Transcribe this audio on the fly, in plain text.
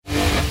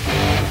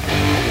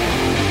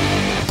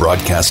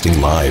Broadcasting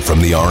live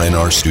from the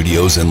RNR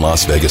studios in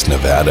Las Vegas,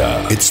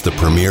 Nevada. It's the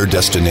premier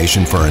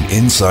destination for an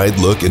inside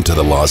look into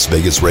the Las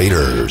Vegas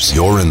Raiders.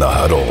 You're in the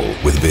Huddle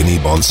with Vinny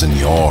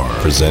Bonsignor.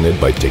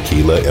 Presented by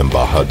Tequila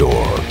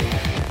Embajador.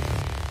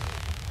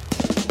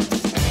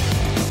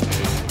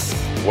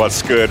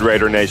 What's good,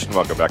 Raider Nation?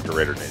 Welcome back to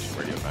Raider Nation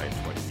Radio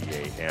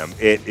 920 AM.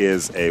 It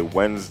is a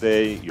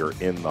Wednesday. You're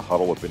in the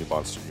Huddle with Vinny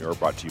Bonsignor,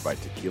 brought to you by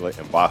Tequila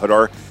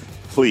Embajador.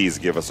 Please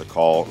give us a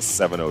call,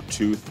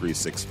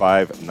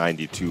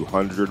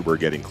 702-365-9200. We're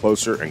getting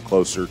closer and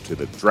closer to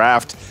the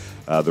draft.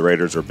 The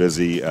Raiders are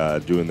busy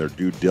doing their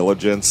due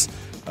diligence.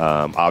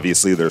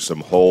 Obviously, there's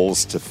some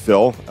holes to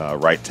fill.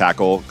 Right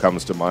tackle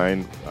comes to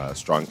mind.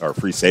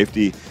 Free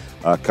safety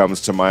comes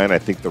to mind. I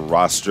think the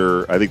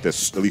roster, at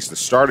least the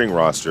starting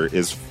roster,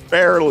 is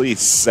fairly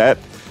set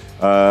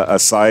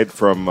aside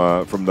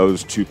from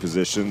those two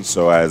positions.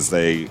 So as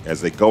they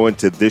go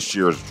into this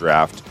year's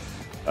draft,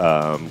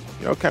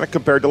 kind of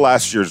compared to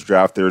last year's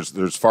draft,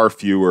 there's far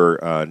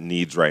fewer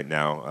needs right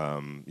now.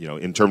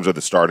 In terms of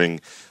the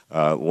starting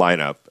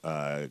lineup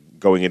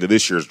going into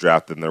this year's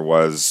draft than there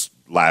was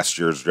last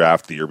year's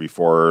draft, the year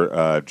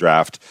before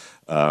draft.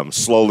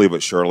 Slowly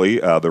but surely,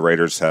 the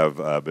Raiders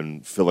have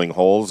been filling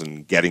holes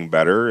and getting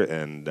better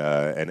and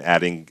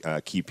adding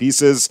key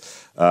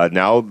pieces.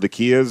 Now the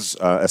key is,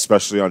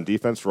 especially on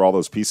defense, for all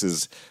those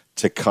pieces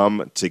to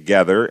come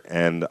together,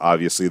 and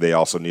obviously they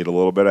also need a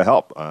little bit of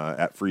help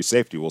at free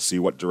safety. We'll see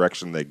what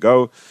direction they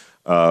go,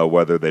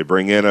 whether they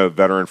bring in a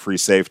veteran free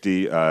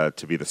safety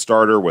to be the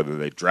starter, whether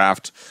they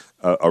draft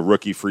a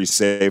rookie free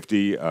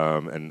safety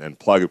and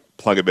plug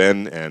him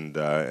in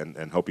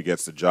and hope he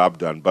gets the job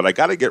done. But I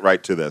got to get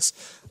right to this.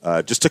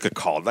 Just took a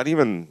call, not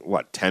even,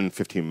 10,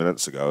 15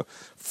 minutes ago.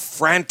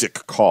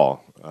 Frantic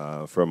call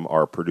from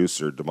our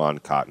producer, Damon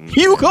Cotton.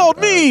 You called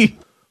me!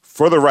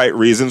 For the right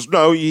reasons.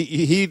 No,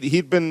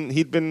 he'd been.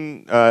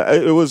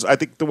 It was. I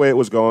think the way it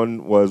was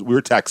going was we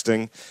were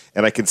texting,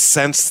 and I could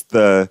sense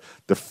the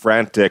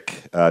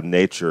frantic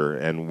nature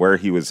and where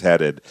he was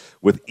headed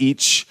with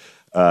each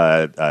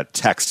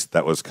text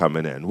that was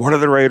coming in. What are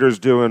the Raiders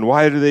doing?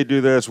 Why do they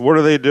do this? What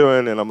are they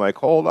doing? And I'm like,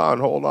 hold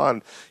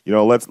on.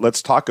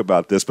 Let's talk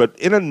about this. But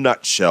in a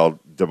nutshell,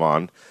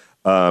 Damon,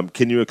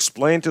 can you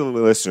explain to the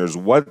listeners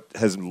what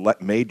has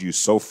made you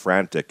so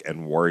frantic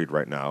and worried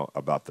right now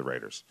about the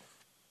Raiders?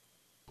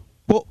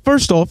 Well,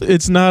 first off,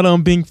 it's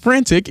not being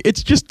frantic.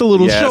 It's just a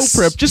little show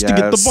prep just to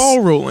get the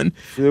ball rolling.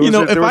 If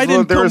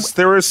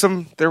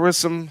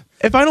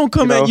I don't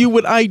come at you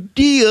with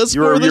ideas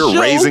for the show,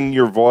 you're raising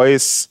your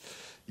voice.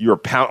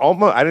 You're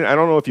almost. I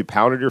don't know if you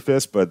pounded your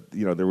fist, but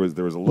there was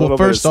a little. Well,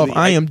 first off,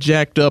 I am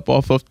jacked up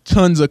off of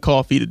tons of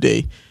coffee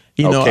today.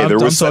 I'm talking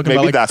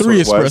about like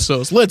 3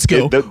 espressos. Let's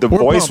go. The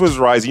voice was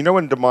rising.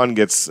 When Damon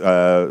gets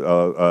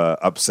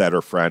upset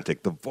or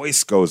frantic, the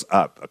voice goes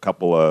up a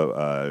couple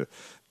of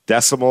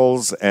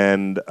decimals,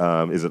 and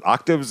is it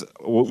octaves?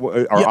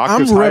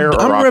 Octaves higher or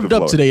I'm revved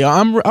up lower? today.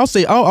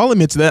 I'll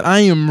admit to that.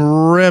 I am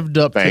revved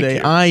up today.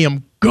 You. I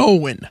am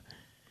going,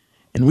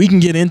 and we can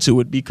get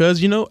into it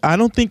because I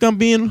don't think I'm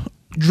being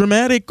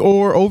dramatic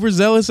or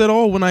overzealous at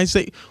all when I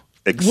say.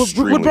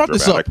 What brought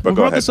this up? What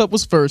brought this up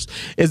was first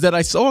is that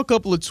I saw a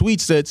couple of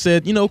tweets that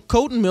said,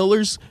 Colton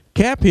Miller's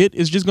cap hit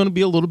is just going to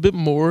be a little bit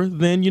more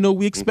than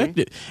we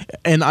expected,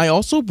 and I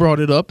also brought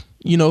it up,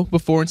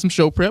 before in some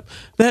show prep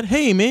that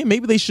hey man,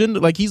 maybe they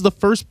shouldn't he's the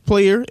first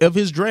player of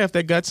his draft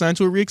that got signed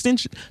to an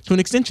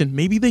extension.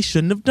 Maybe they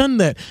shouldn't have done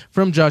that.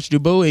 From Josh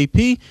Dubois,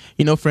 AP,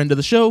 friend of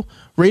the show,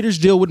 Raiders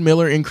deal with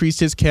Miller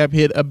increased his cap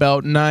hit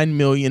about $9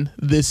 million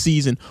this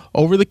season.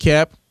 Over the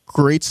Cap.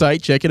 Great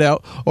site, check it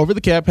out. Over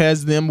the Cap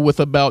has them with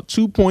about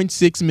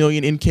 $2.6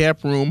 million in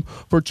cap room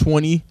for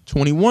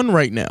 2021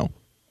 right now.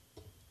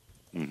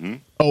 Mm-hmm.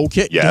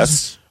 Okay.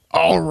 Yes.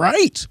 All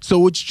right.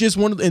 So it's just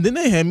one of and then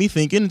they had me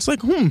thinking, it's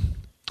like,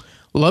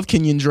 love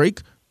Kenyon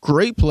Drake.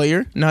 Great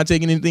player, not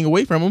taking anything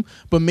away from him,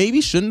 but maybe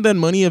shouldn't that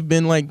money have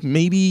been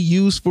maybe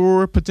used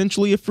for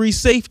potentially a free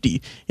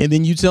safety? And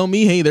then you tell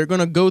me, hey, they're going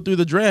to go through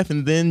the draft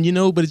and then,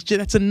 but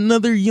that's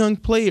another young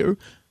player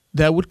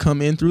that would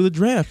come in through the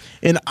draft.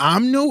 And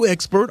I'm no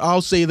expert.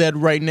 I'll say that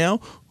right now.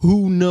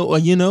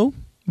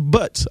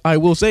 But I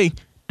will say,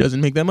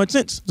 doesn't make that much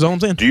sense. That's all I'm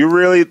saying. Do you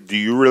really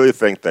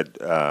think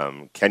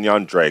that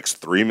Kenyon Drake's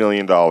 $3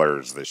 million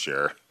this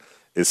year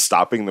is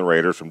stopping the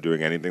Raiders from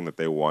doing anything that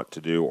they want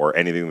to do or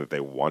anything that they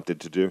wanted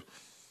to do?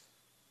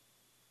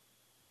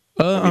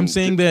 I'm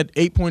saying that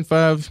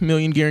 $8.5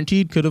 million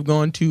guaranteed could have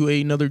gone to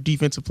another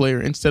defensive player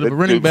instead of a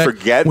running back.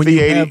 Forget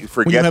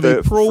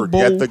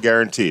the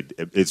guaranteed.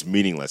 It's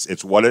meaningless.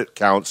 It's what it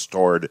counts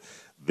toward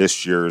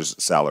this year's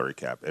salary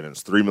cap, and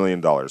it's $3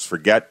 million.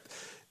 Forget.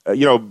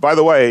 By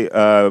the way,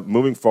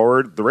 moving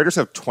forward, the Raiders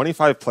have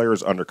 25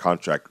 players under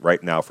contract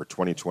right now for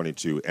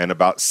 2022, and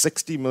about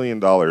 $60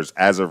 million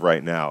as of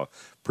right now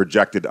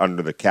projected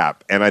under the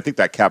cap. And I think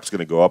that cap's going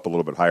to go up a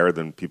little bit higher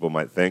than people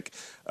might think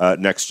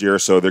next year,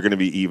 so they're going to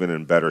be even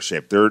in better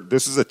shape.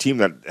 This is a team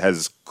that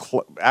has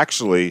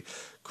actually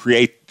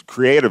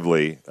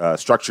creatively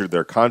structured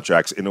their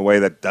contracts in a way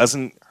that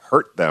doesn't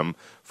hurt them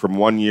from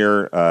one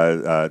year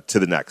to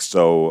the next.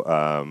 So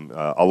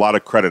a lot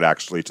of credit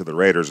actually to the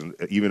Raiders, and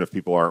even if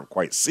people aren't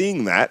quite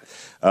seeing that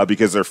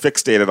because they're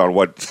fixated on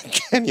what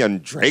Kenyon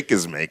Drake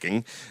is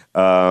making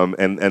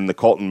and the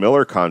Colton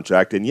Miller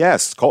contract. And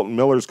yes, Colton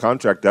Miller's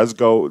contract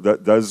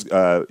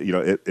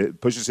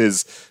it pushes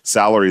his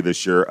salary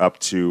this year up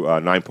to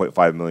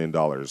 $9.5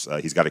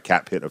 million. He's got a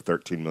cap hit of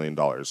 $13 million.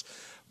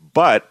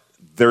 But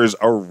there's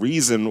a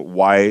reason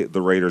why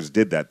the Raiders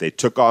did that. They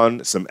took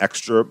on some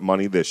extra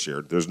money this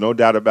year. There's no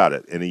doubt about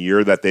it. In a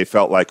year that they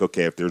felt like,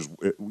 okay, if there's,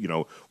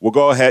 we'll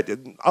go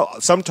ahead.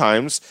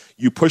 Sometimes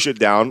you push it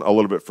down a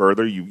little bit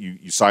further.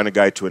 You sign a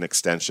guy to an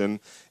extension,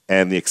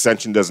 and the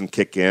extension doesn't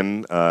kick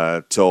in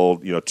till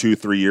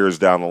 2-3 years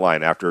down the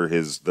line after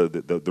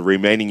the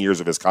remaining years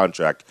of his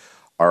contract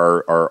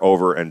are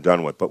over and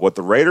done with. But what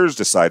the Raiders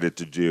decided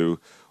to do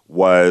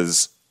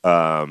was,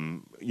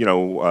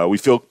 we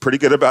feel pretty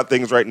good about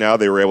things right now.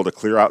 They were able to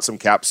clear out some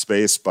cap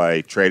space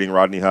by trading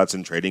Rodney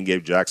Hudson, trading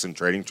Gabe Jackson,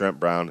 trading Trent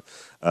Brown.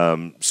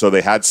 So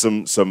they had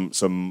some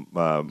Hold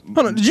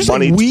on, did you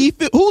say we?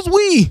 Who's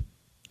we?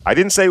 I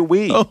didn't say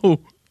we. Oh.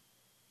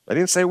 I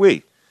didn't say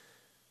we.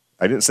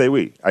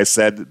 I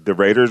said the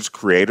Raiders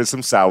created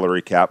some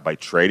salary cap by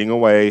trading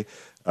away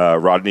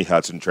Rodney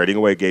Hudson, trading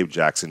away Gabe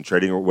Jackson,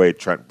 trading away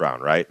Trent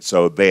Brown, right?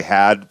 So they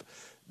had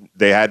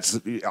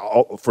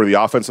for the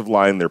offensive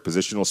line, their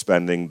positional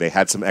spending, they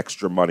had some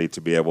extra money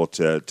to be able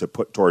to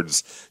put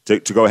towards to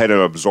go ahead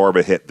and absorb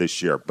a hit this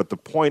year. But the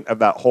point of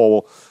that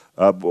whole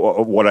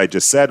what I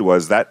just said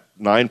was that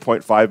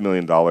 $9.5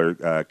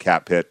 million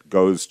cap hit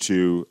goes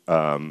to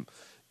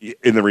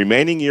in the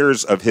remaining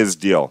years of his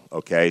deal,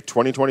 okay,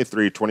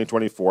 2023,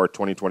 2024,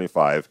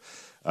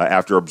 2025,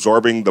 after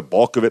absorbing the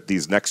bulk of it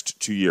these next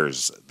 2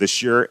 years,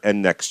 this year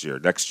and next year.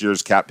 Next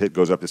year's cap hit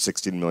goes up to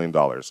 $16 million,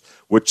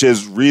 which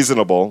is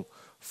reasonable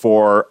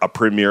for a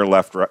premier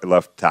left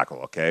tackle,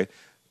 okay?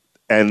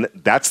 And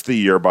that's the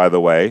year, by the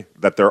way,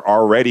 that they're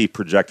already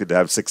projected to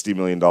have $60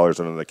 million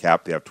under the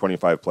cap. They have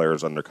 25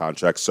 players under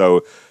contract.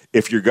 So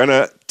if you're going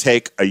to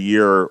take a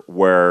year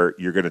where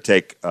you're going to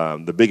take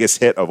the biggest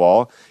hit of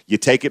all, you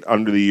take it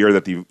under the year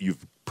that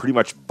you've pretty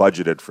much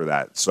budgeted for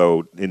that.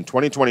 So in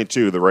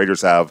 2022, the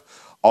Raiders have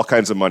all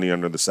kinds of money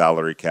under the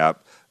salary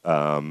cap,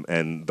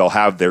 and they'll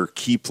have their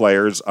key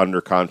players under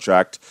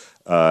contract.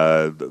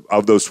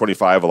 Of those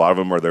 25, a lot of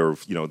them are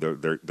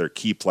their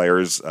key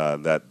players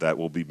that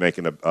will be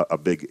making a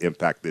big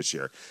impact this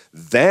year.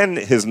 Then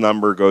his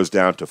number goes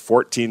down to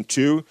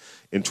 14.2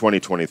 in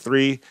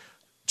 2023,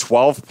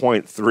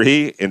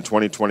 12.3 in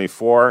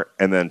 2024,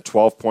 and then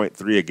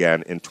 12.3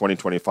 again in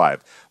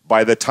 2025.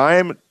 By the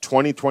time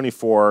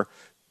 2024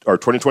 or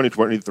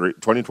 2023,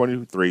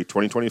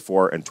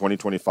 2024, and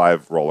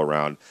 2025 roll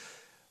around,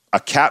 a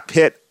cap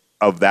hit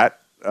of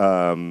that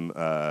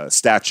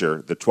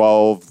stature, the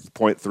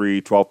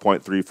 12.3,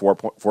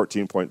 12.3,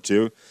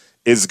 14.2,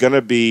 is going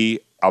to be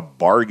a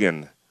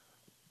bargain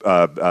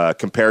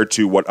compared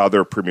to what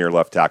other premier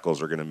left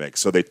tackles are going to make.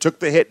 So they took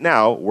the hit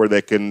now, where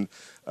they can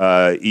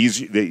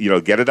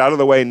get it out of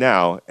the way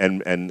now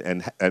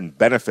and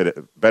benefit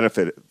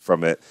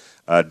from it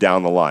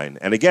down the line.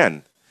 And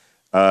again,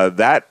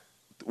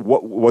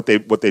 what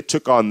they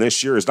took on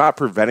this year is not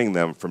preventing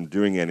them from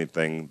doing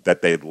anything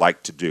that they'd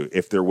like to do.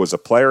 If there was a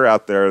player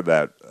out there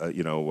that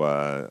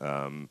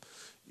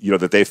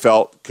that they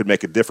felt could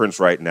make a difference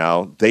right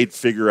now, they'd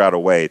figure out a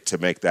way to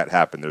make that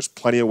happen. There's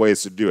plenty of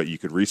ways to do it. You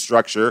could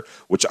restructure,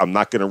 which I'm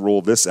not going to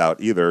rule this out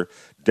either,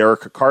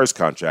 Derek Carr's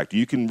contract.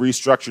 You can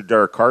restructure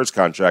Derek Carr's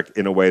contract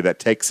in a way that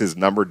takes his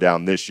number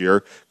down this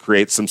year,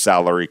 creates some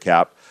salary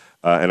cap,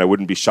 and I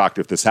wouldn't be shocked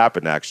if this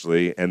happened,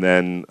 actually, and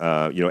then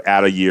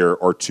add a year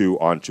or two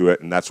onto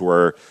it, and that's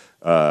where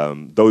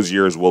those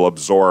years will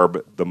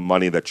absorb the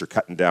money that you're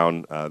cutting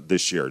down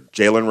this year.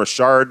 Jalen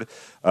Richard,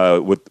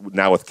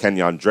 with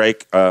Kenyon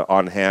Drake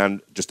on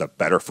hand, just a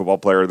better football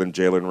player than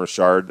Jalen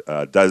Richard,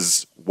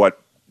 does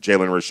what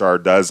Jalen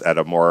Richard does at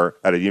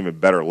an even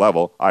better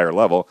level, higher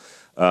level.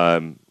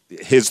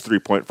 His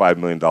 $3.5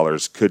 million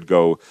could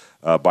go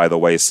by the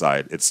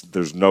wayside.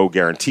 There's no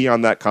guarantee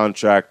on that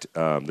contract.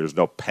 There's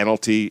no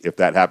penalty if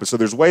that happens. So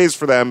there's ways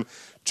for them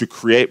to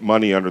create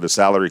money under the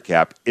salary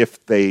cap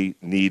if they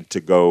need to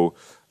go,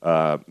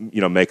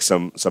 make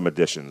some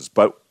additions.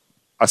 But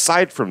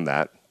aside from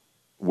that,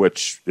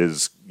 which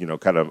is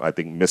kind of, I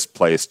think,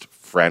 misplaced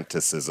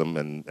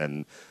franticism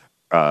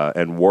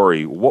and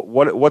worry,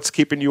 what's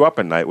keeping you up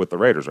at night with the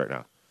Raiders right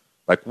now?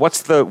 Like,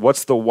 what's the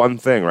one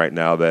thing right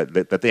now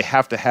that they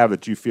have to have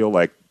that you feel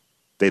like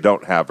they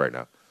don't have right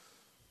now?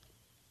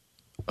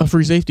 A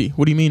free safety.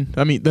 What do you mean?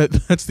 I mean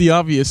that's the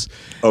obvious.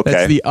 Okay.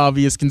 That's the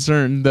obvious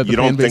concern that the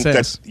fan base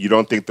has. You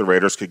don't think the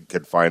Raiders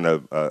could find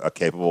a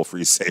capable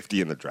free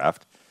safety in the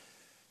draft?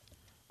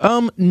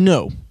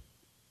 No.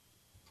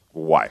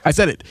 Why? I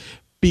said it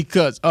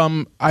because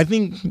I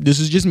think this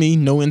is just me,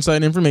 no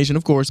inside information,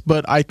 of course,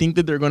 but I think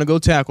that they're going to go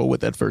tackle with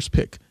that first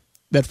pick.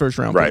 That first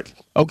round pick.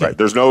 Okay. Right.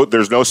 There's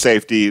no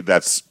safety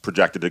that's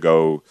projected to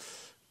go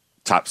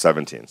top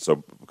 17.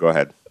 So go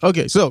ahead.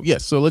 Okay, so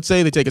yes, so let's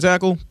say they take a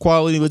tackle,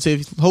 quality, let's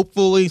say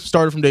hopefully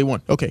started from day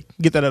one. Okay,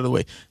 get that out of the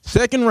way.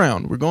 Second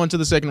round, we're going to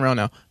the second round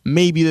now.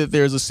 Maybe that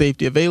there's a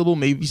safety available,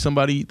 maybe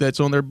somebody that's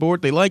on their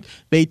board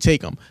they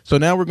take them. So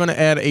now we're going to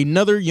add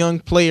another young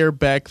player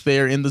back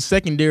there in the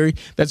secondary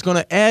that's going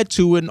to add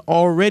to an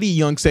already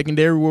young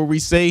secondary where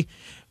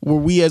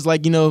we as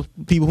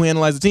people who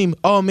analyze the team,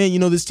 oh man,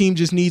 this team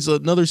just needs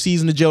another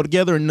season to gel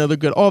together, another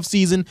good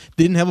offseason.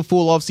 Didn't have a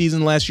full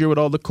offseason last year with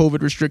all the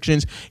COVID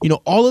restrictions.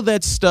 All of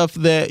that stuff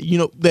that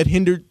that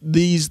hindered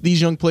these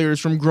young players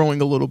from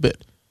growing a little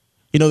bit.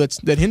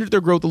 That hindered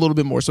their growth a little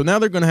bit more. So now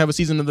they're going to have a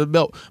season under the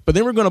belt. But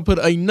then we're going to put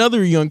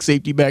another young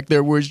safety back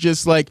there where it's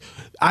just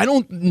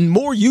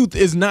more youth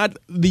is not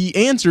the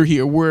answer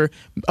here, where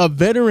a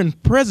veteran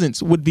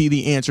presence would be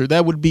the answer.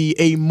 That would be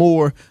a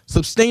more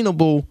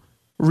sustainable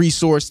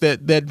resource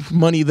that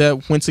money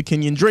that went to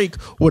Kenyon Drake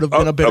would have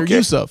been a better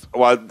use of.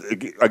 Well,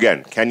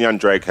 again, Kenyon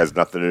Drake has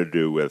nothing to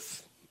do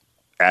with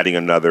adding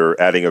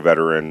a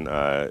veteran,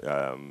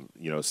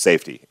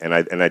 safety, and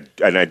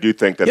I do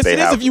think that they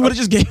have. If you would have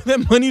just gave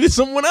that money to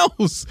someone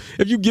else,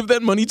 if you give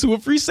that money to a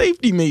free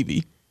safety,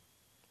 maybe.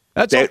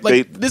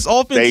 This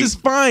offense is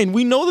fine.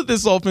 We know that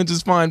this offense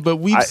is fine, but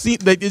we've seen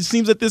that it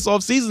seems that this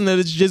offseason that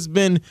it's just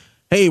been,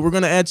 hey, we're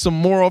going to add some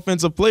more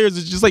offensive players.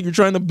 It's just like you're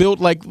trying to build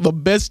the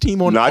best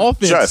team on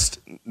offense.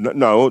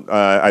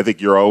 I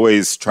think you're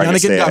always trying to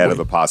stay ahead of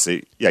the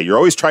posse. Yeah, you're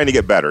always trying to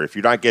get better. If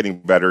you're not getting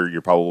better,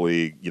 you're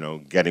probably,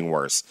 getting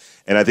worse.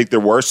 And I think there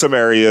were some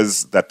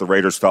areas that the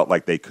Raiders felt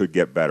like they could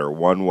get better.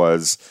 One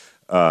was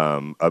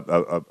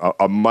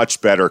a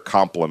much better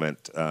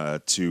complement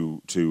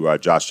to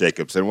Josh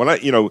Jacobs. And when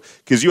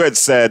because you had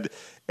said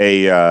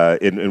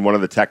in one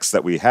of the texts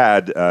that we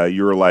had,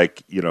 you were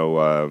like,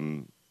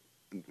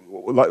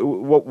 what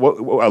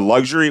a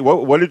luxury.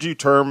 What did you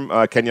term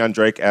Kenyon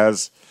Drake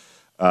as?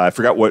 I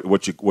forgot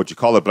what you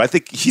call it, but I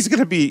think he's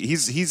going to be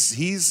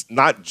he's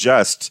not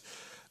just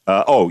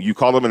you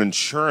call him an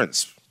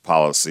insurance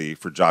policy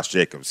for Josh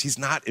Jacobs. He's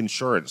not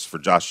insurance for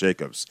Josh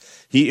Jacobs.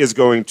 He is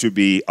going to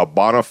be a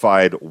bona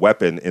fide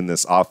weapon in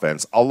this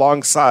offense,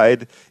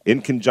 alongside,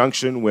 in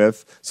conjunction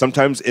with,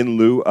 sometimes in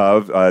lieu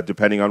of,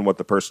 depending on what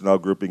the personnel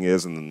grouping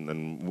is,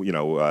 and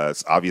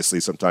obviously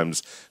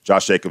sometimes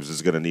Josh Jacobs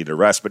is going to need a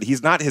rest, but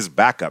he's not his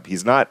backup.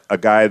 He's not a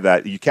guy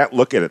that you can't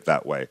look at it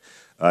that way.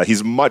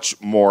 He's much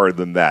more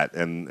than that,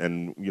 and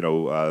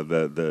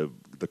the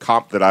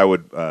comp that I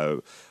would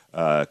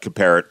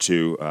compare it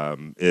to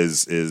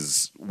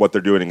is what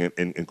they're doing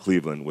in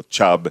Cleveland with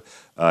Chubb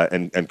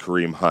and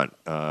Kareem Hunt.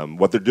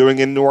 What they're doing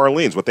in New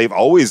Orleans, what they've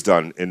always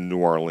done in New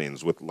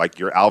Orleans with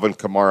your Alvin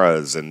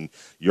Kamaras and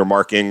your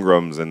Mark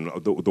Ingrams, and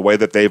the way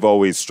that they've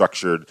always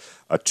structured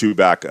a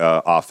two-back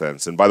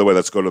offense. And by the way,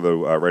 let's go to the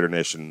Raider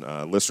Nation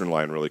listener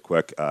line really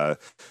quick.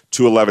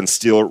 211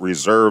 Steel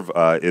Reserve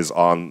is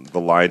on the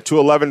line.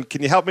 211,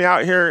 can you help me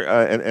out here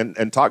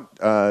and talk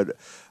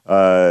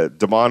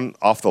Damon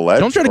off the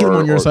ledge? Don't try to get him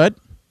on your side.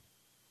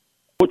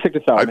 Well, check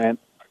this out, man.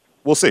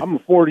 We'll see. I'm a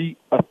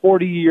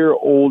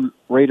 40-year-old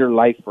Raider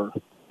lifer.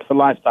 It's a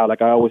lifestyle,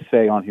 like I always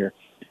say on here.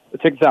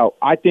 But check this out.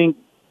 I think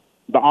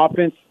the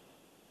offense,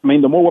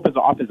 the more weapons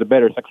the offense, the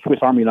better. It's like a Swiss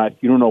Army knife.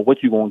 You don't know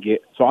what you're going to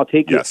get. So I'll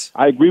take it.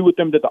 I agree with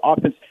them that the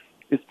offense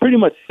is pretty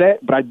much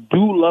set, but I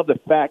do love the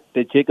fact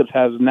that Jacobs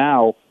has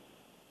now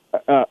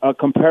a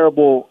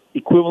comparable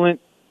equivalent,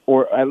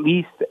 or at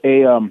least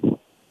a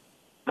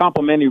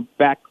complimentary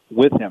back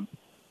with him.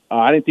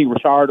 I didn't think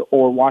Rashard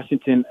or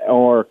Washington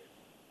or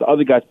the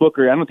other guys,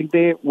 Booker, I don't think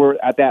they were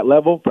at that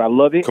level, but I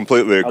love it.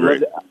 Completely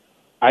agree.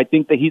 I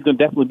think that he's going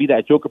to definitely be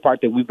that joker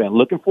part that we've been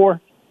looking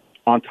for.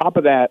 On top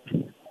of that,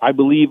 I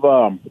believe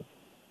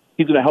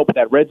he's going to help with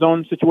that red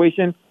zone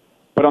situation.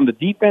 But on the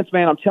defense,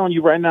 man, I'm telling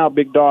you right now,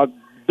 big dog,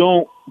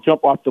 don't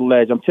jump off the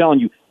ledge. I'm telling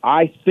you,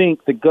 I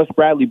think that Gus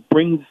Bradley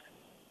brings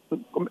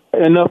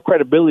enough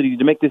credibility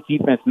to make this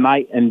defense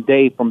night and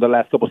day from the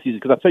last couple of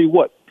seasons. Because I'll tell you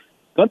what,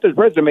 Gunther's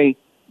resume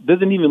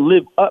doesn't even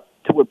live up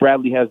to what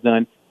Bradley has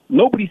done.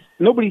 Gunther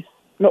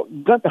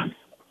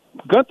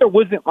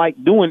wasn't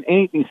like doing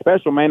anything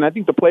special, man. I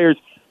think the players,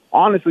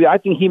 honestly, I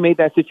think he made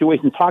that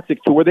situation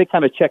toxic to where they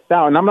kind of checked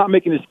out. And I'm not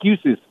making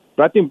excuses,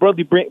 but I think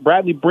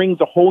Bradley brings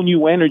a whole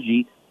new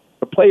energy.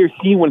 The players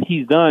see what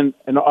he's done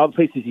in all the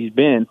places he's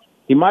been.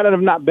 He might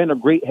have not been a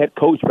great head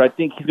coach, but I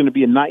think he's going to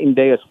be a night and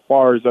day as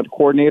far as a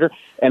coordinator.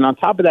 And on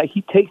top of that,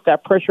 he takes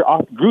that pressure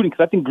off Gruden, because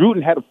I think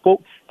Gruden had to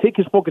take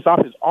his focus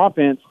off his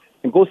offense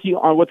and go see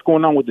on what's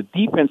going on with the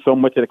defense so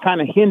much that it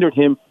kind of hindered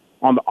him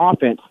on the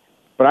offense.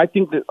 But I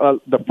think that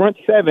the front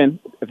seven,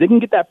 if they can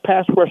get that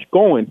pass rush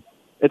going,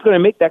 it's going to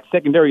make that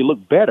secondary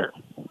look better.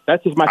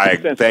 That's just my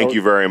sense. Thank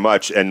you very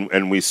much.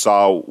 And we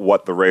saw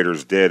what the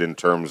Raiders did in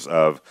terms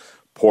of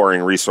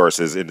pouring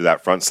resources into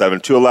that front seven.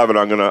 211,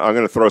 I'm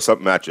gonna throw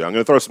something at you. I'm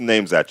gonna throw some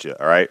names at you,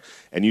 all right?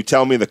 and you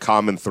tell me the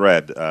common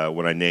thread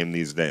when I name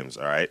these names,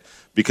 all right?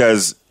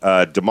 Because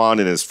Damon,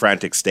 in his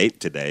frantic state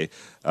today,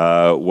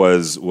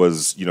 was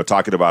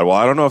talking about, well,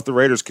 I don't know if the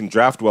Raiders can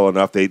draft well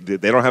enough. They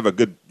don't have a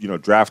good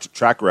draft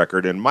track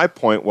record. And my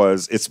point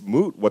was, it's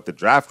moot what the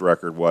draft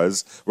record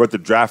was, what the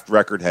draft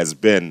record has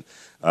been,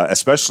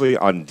 especially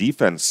on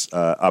defense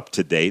up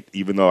to date.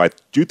 Even though I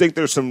do think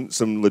there's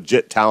some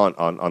legit talent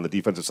on the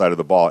defensive side of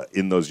the ball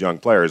in those young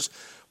players,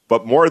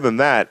 but more than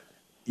that.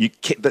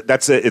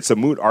 It's a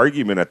moot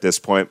argument at this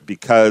point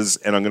because,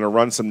 and I'm going to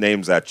run some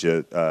names at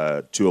you,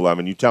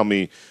 211. You tell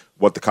me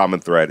what the common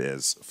thread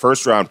is.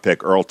 First round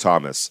pick, Earl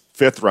Thomas.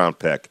 Fourth round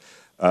pick,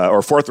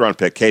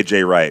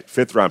 KJ Wright.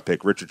 Fifth round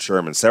pick, Richard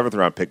Sherman. Seventh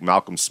round pick,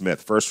 Malcolm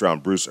Smith. First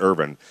round, Bruce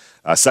Irvin.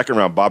 Second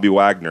round, Bobby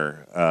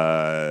Wagner.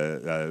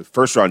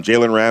 First round,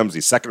 Jalen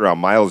Ramsey. Second round,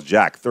 Miles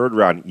Jack. Third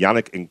round,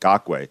 Yannick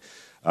Ngakoue.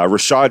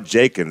 Rashad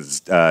Jenkins,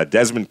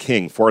 Desmond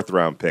King,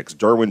 fourth-round picks.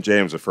 Derwin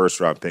James, a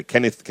first-round pick.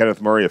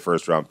 Kenneth Murray, a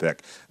first-round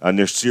pick.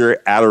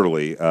 Nasir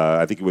Adderley,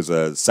 I think it was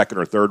a second-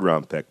 or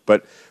third-round pick.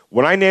 But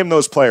when I name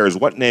those players,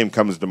 what name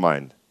comes to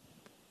mind?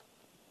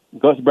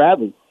 Gus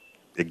Bradley.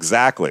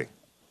 Exactly.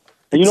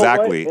 And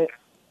exactly. You know what?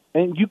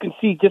 And you can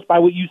see just by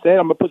what you said,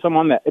 I'm going to put some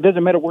on that. It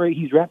doesn't matter where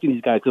he's drafting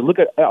these guys. Because look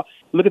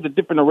at the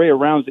different array of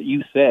rounds that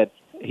you said.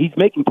 He's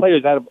making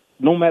players out of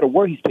no matter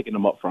where he's picking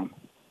them up from.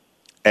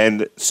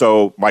 And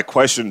so my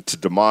question to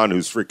Damon,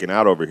 who's freaking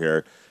out over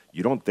here,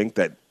 you don't think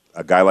that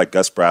a guy like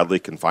Gus Bradley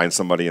can find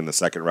somebody in the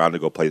second round to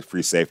go play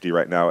free safety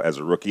right now as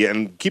a rookie?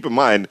 And keep in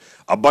mind,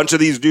 a bunch of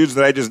these dudes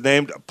that I just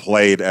named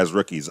played as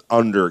rookies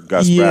under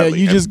Gus Bradley.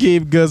 Yeah, you just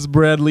gave Gus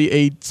Bradley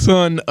a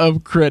ton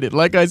of credit.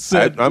 Like I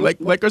said,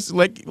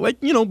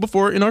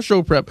 before in our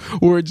show prep,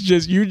 where it's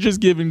just you're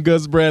just giving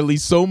Gus Bradley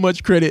so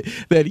much credit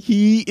that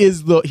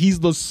he's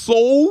the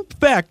sole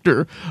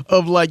factor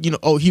of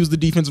he was the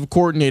defensive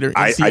coordinator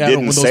in Seattle. I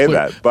didn't say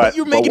that, but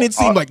you're making it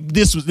seem like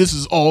this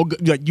is all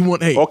like you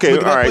want. Hey, okay,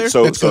 all right,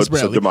 so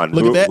Bradley. Damon,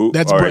 look at that.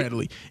 That's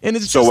Bradley. Right. And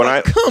it's just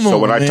come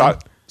on, man.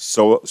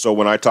 So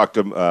when I talk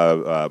to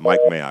Mike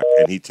Mayock,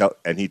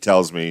 and he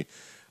tells me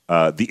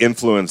the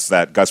influence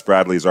that Gus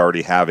Bradley is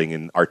already having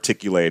in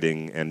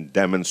articulating and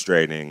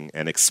demonstrating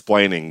and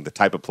explaining the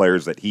type of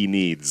players that he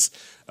needs,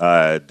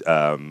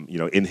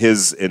 on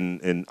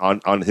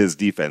his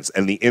defense,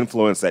 and the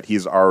influence that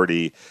he's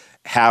already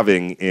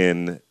having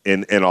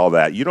in all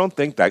that. You don't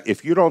think that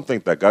if you don't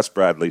think that Gus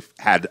Bradley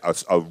had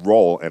a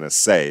role and a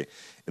say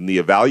in the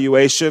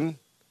evaluation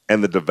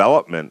and the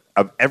development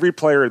of every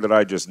player that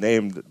I just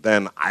named,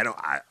 then I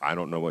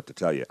don't know what to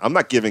tell you. I'm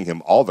not giving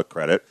him all the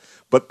credit,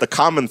 but the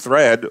common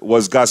thread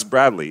was Gus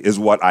Bradley is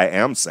what I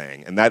am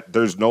saying, and that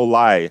there's no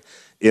lie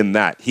in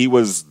that. He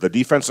was the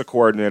defensive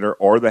coordinator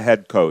or the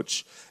head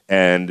coach,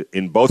 and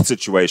in both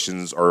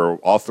situations, or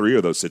all three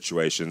of those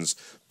situations,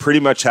 pretty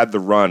much had the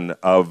run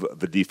of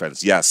the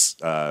defense. Yes,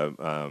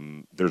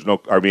 there's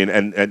no. I mean,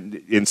 and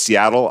in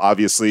Seattle,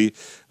 obviously,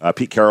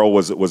 Pete Carroll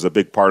was a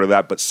big part of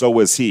that, but so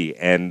was he,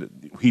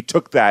 and he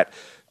took that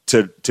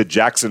to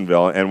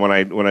Jacksonville. And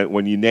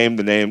when you name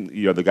the name,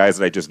 the guys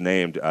that I just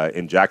named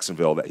in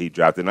Jacksonville that he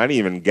drafted, and I didn't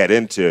even get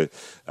into.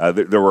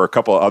 There were a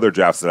couple of other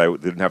drafts that I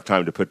didn't have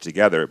time to put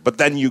together. But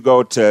then you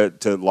go to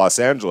Los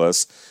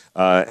Angeles.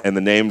 And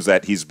the names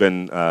that he's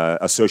been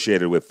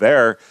associated with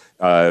there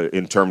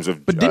in terms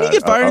of. But didn't he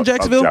get fired in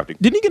Jacksonville?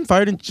 Didn't he get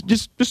fired in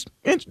just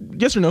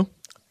yes or no?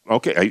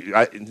 Okay,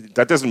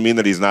 that doesn't mean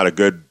that he's not a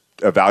good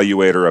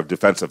evaluator of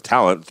defensive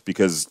talent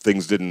because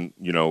things didn't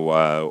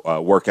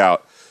work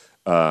out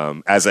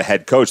as a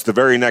head coach. The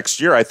very next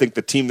year, I think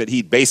the team that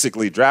he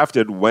basically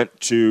drafted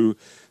went to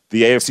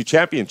the AFC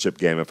Championship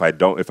game, if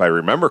I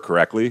remember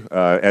correctly,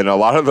 and a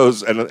lot of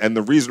those, and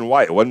the reason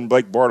why it wasn't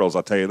Blake Bortles,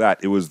 I'll tell you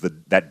that, it was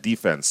that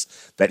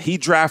defense that he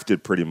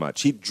drafted. Pretty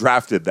much, he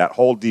drafted that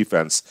whole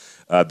defense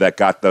that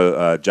got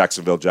the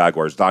Jacksonville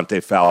Jaguars, Dante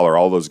Fowler,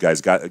 all those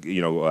guys got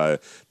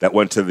that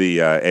went to the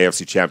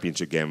AFC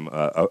Championship game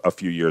a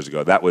few years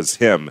ago. That was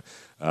him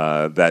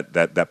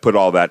that put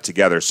all that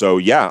together. So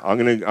yeah, I'm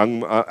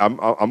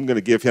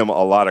gonna give him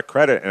a lot of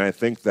credit, and I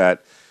think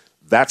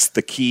that's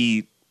the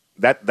key.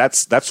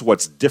 That's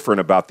what's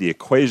different about the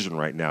equation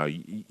right now.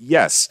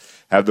 Yes,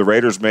 have the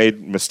Raiders made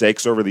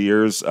mistakes over the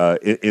years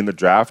in the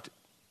draft?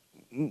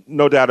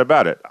 No doubt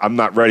about it. I'm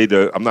not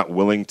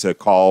willing to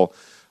call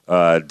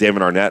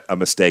Damon Arnett a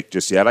mistake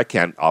just yet. I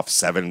can't off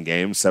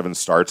 7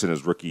 starts in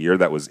his rookie year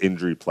that was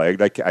injury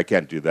plagued. I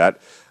can't do that.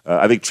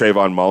 I think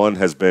Trayvon Mullen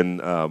has been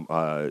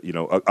a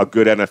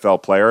good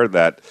NFL player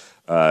that.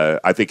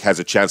 I think has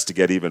a chance to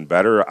get even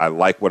better. I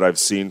like what I've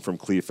seen from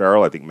Cleve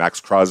Farrell. I think Max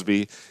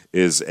Crosby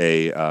is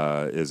a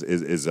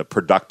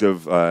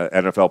productive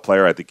NFL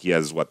player. I think he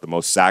has the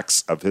most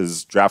sacks of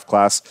his draft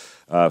class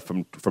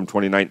from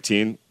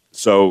 2019.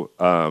 So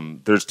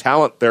there's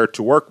talent there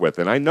to work with,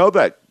 and I know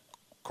that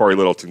Corey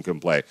Littleton can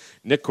play.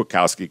 Nick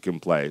Kwiatkowski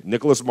can play.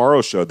 Nicholas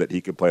Morrow showed that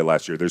he could play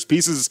last year. There's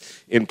pieces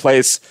in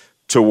place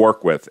to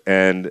work with,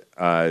 and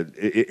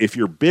if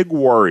your big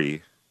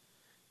worry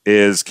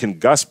is can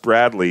Gus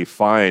Bradley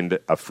find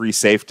a free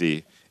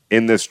safety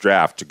in this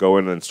draft to go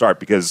in and start,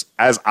 because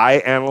as I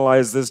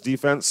analyze this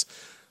defense,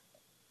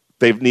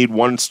 they need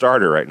one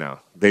starter right now.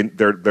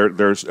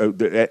 There's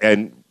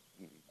and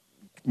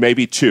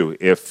maybe two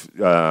if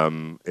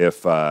Amik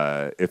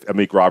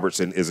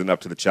Robertson isn't up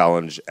to the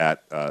challenge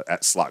at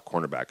slot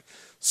cornerback.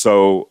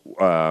 So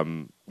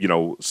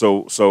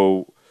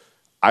so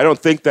I don't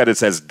think that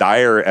it's as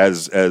dire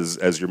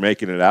as you're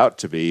making it out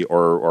to be,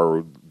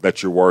 or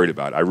that you're worried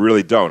about. I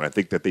really don't. I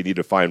think that they need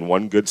to find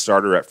one good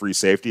starter at free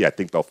safety. I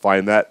think they'll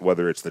find that,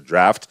 whether it's the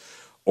draft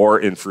or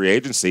in free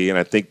agency. And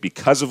I think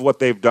because of what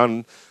they've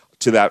done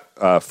to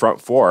that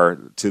front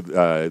four, to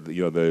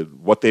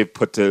what they've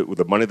put to with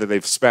the money that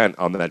they've spent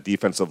on that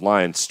defensive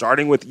line,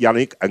 starting with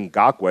Yannick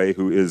Ngakoue,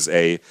 who is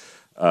a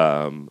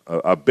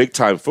big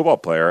time football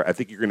player, I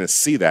think you're going to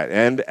see that.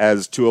 And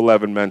as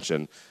 211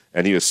 mentioned,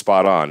 and he was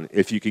spot on.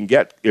 If you can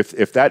get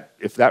if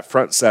that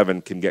front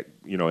seven can get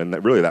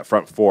and really that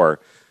front four,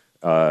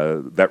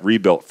 that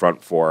rebuilt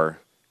front four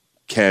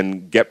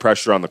can get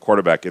pressure on the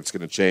quarterback, it's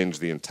going to change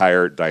the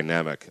entire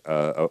dynamic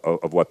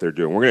of what they're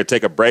doing. We're going to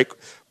take a break,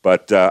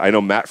 but I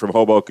know Matt from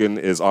Hoboken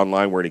is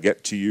online. We're going to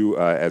get to you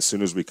as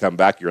soon as we come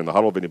back. You're in the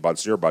Huddle. Vinny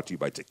Bonsignore, brought to you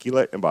by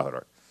Tequila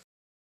Embajador.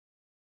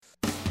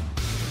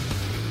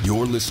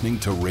 You're listening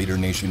to Raider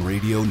Nation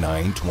Radio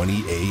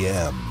 920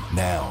 AM.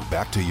 Now,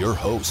 back to your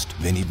host,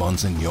 Vinny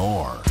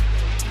Bonsignore.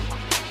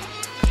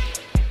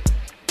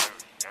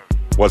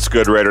 What's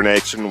good, Raider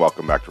Nation?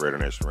 Welcome back to Raider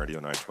Nation Radio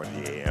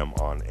 920 AM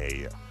on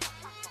a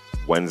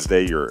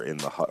Wednesday. You're in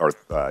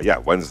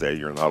the Wednesday.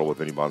 You're in the Huddle with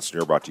Vinny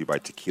Bonsignore, brought to you by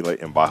Tequila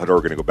Embajador. We're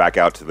going to go back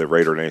out to the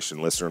Raider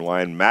Nation listener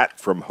line. Matt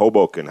from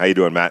Hoboken. How you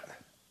doing, Matt?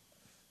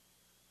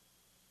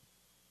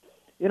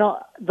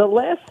 The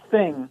last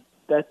thing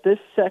that this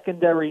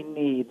secondary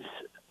needs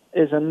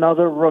is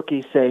another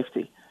rookie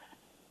safety.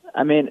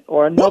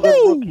 Or another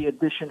rookie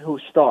addition who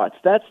starts.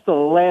 That's the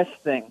last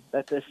thing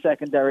that this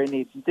secondary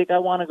needs. You think I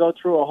want to go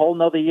through a whole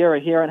nother year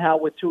of hearing how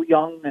we're too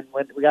young and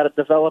we got to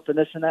develop and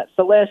this and that? It's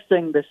the last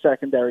thing this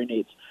secondary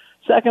needs.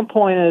 Second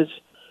point is,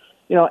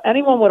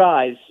 anyone with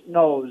eyes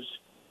knows,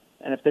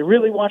 and if they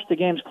really watch the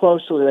games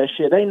closely this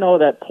year, they know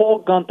that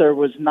Paul Guenther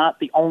was not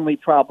the only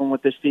problem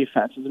with this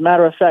defense. As a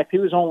matter of fact, he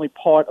was only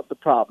part of the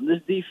problem.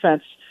 This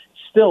defense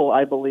still,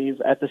 I believe,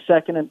 at the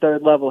second and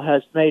third level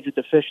has major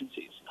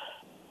deficiencies.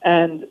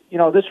 And,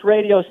 this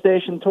radio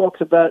station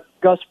talks about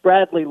Gus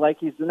Bradley like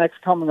he's the next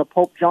coming of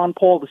Pope John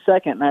Paul II,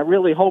 and I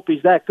really hope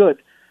he's that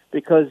good,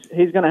 because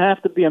he's going to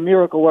have to be a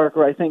miracle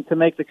worker, I think, to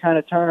make the kind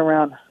of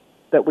turnaround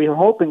that we are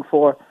hoping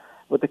for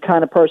with the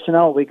kind of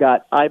personnel we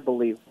got, I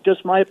believe.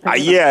 Just my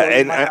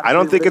opinion. I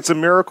don't think it's a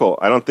miracle.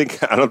 I don't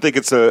think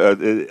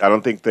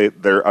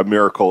a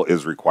miracle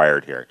is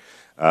required here.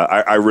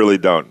 I really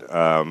don't.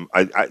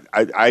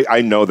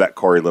 I know that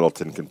Corey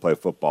Littleton can play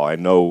football. I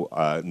know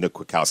Nick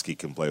Kwiatkowski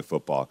can play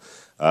football.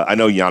 I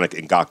know Yannick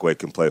Ngakoue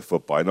can play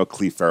football. I know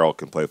Cleve Farrell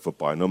can play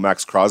football. I know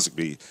Max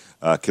Crosby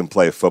can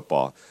play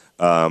football.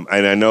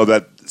 And I know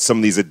that some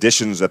of these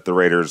additions that the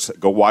Raiders,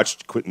 go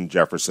watch Quentin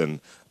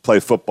Jefferson play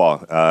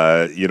football.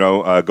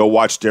 Go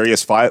watch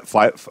Darius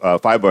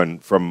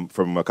Phibon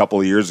from a couple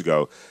of years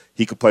ago.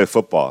 He could play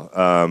football.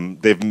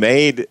 They've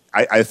made.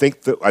 I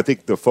think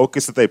the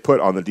focus that they put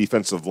on the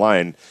defensive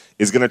line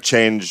is going to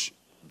change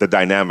the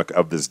dynamic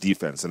of this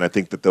defense, and I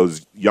think that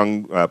those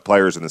young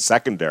players in the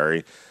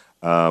secondary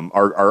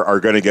are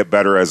going to get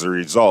better as a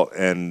result,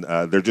 and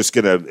they're just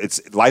going to.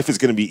 Life is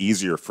going to be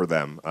easier for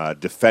them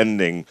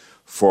defending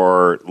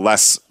for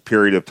less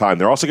period of time.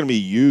 They're also going to be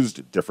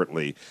used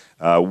differently,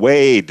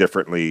 way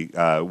differently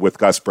with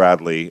Gus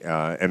Bradley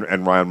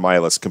and Ryan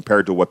Milas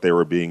compared to what they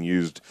were being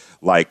used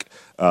like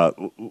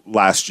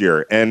last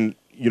year. And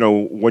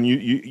when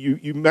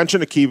you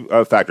mentioned a key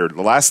factor,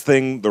 the last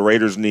thing the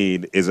Raiders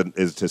need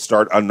is to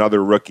start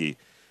another rookie.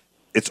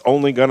 It's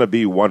only going to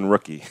be one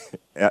rookie.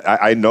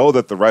 I know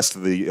that the rest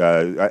of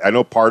the I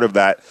know part of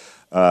that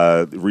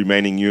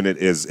remaining unit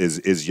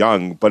is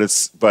young,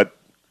 but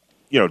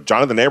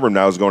Jonathan Abram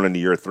now is going into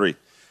year 3.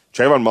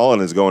 Trayvon Mullen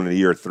is going into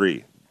year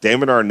 3.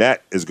 Damon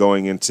Arnett is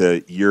going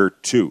into year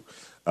 2.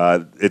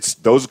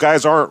 Those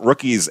guys aren't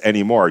rookies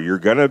anymore. You're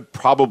going to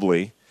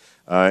probably,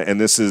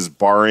 and this is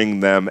barring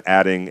them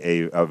adding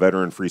a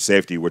veteran free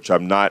safety, which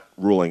I'm not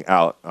ruling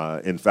out.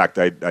 In fact,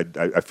 I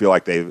feel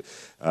like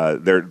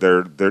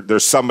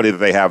there's somebody that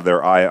they have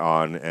their eye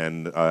on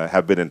and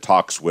have been in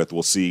talks with.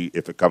 We'll see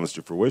if it comes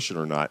to fruition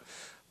or not.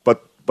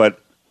 But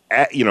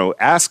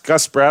ask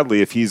Gus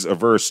Bradley if he's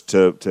averse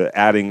to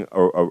adding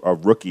a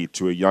rookie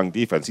to a young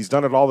defense. He's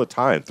done it all the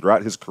time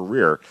throughout his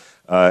career,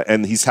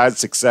 and he's had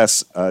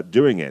success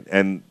doing it.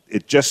 And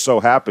it just so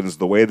happens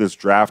the way this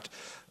draft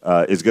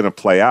is going to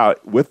play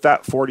out, with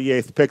that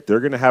 48th pick, they're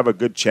going to have a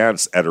good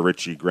chance at a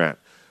Richie Grant.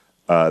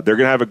 They're going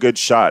to have a good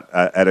shot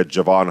at a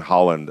Javon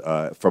Holland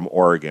from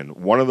Oregon.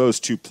 One of those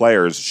two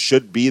players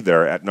should be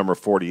there at number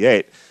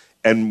 48,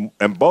 and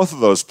both of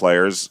those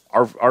players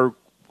are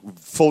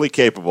fully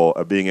capable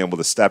of being able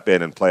to step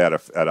in and play at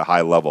a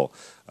high level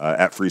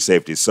at free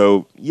safety.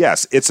 So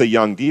yes, it's a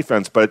young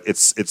defense, but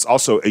it's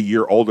also a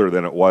year older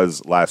than it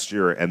was last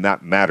year, and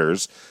that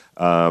matters.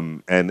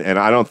 And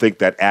I don't think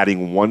that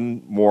adding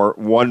one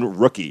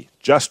rookie,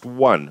 just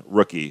one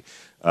rookie,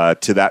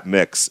 to that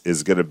mix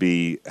is going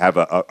to have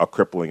a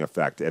crippling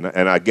effect. And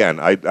again,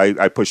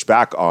 I push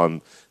back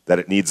on that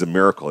it needs a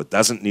miracle. It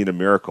doesn't need a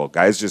miracle.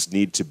 Guys just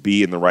need to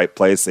be in the right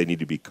place. They need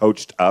to be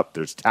coached up.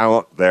 There's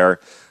talent there.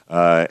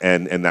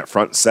 And that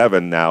front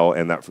seven now,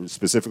 and that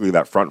specifically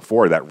that front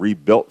four, that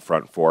rebuilt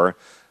front four,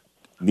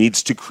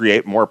 needs to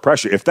create more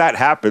pressure. If that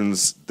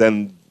happens,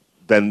 then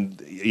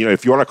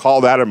if you want to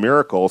call that a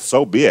miracle,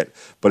 so be it.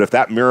 But if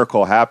that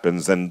miracle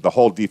happens, then the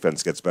whole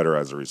defense gets better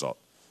as a result.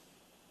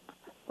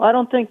 Well, I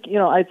don't think,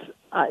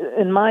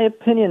 in my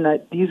opinion,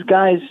 that these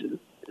guys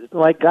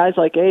like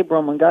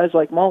Abram and guys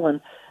like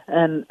Mullen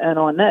and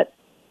Arnett,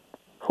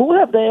 who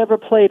have they ever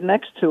played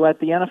next to at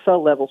the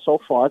NFL level so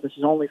far? This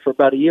is only for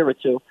about a year or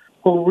two.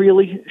 Who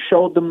really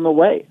showed them the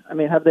way? I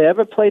mean, have they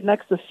ever played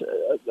next to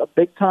a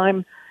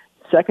big-time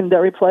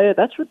secondary player?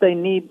 That's what they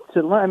need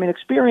to learn. I mean,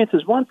 experience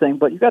is one thing,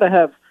 but you got to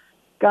have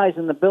guys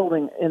in the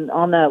building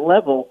on that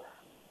level,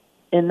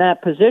 in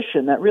that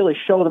position, that really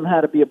show them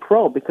how to be a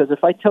pro. Because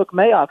if I took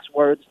Mayock's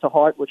words to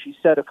heart, which he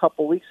said a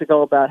couple weeks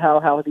ago about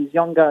how these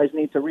young guys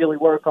need to really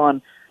work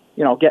on,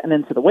 getting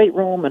into the weight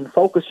room and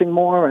focusing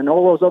more and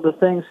all those other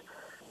things,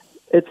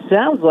 it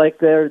sounds like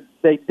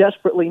they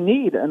desperately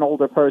need an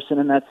older person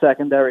in that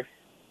secondary.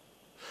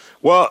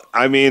 Well,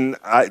 I mean,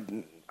 I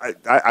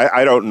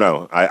don't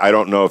know. I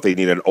don't know if they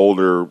need an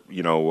older,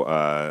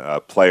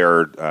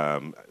 player,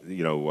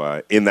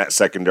 in that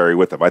secondary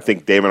with them. I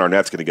think Damon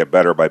Arnett's going to get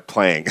better by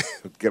playing,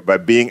 by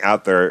being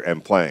out there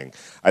and playing.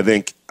 I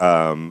think,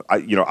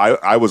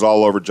 I was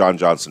all over John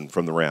Johnson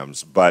from the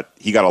Rams, but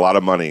he got a lot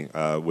of money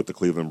with the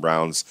Cleveland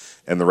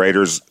Browns, and the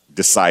Raiders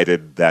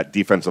decided that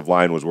defensive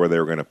line was where they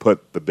were going to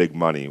put the big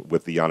money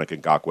with the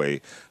Yannick Ngakoue,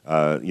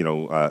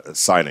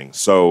 signing.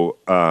 So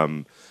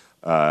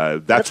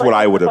that's what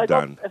I would have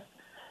done.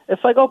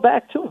 If I go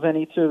back to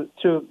Vinny to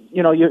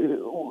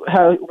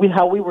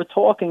how we were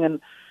talking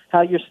and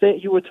how you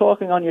were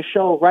talking on your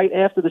show right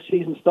after the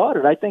season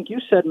started, I think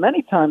you said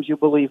many times you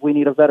believe we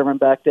need a veteran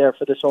back there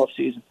for this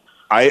offseason.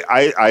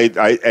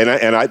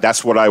 I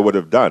that's what I would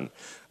have done.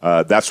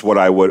 That's what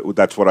I would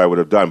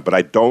have done. But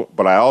I don't.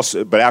 But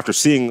after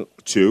seeing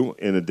two,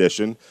 in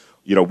addition,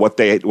 what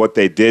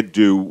they did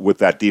do with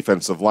that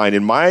defensive line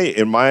in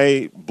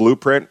my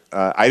blueprint,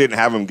 I didn't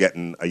have them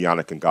getting a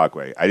Yannick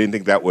Ngakoue. I didn't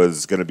think that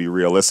was going to be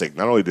realistic.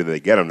 Not only did they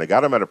get him, they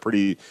got him at a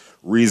pretty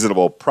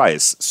reasonable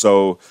price.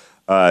 So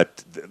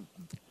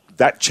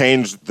that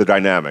changed the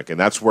dynamic, and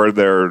that's where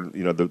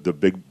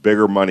the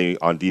bigger money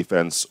on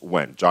defense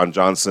went. John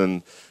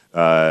Johnson,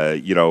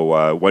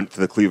 went to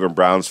the Cleveland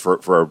Browns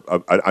for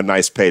a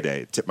nice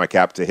payday. Tip my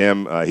cap to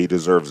him. He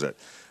deserves it.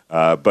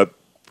 And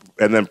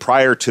then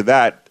prior to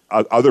that,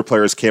 other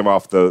players came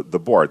off the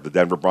board. The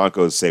Denver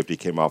Broncos safety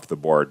came off the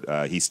board.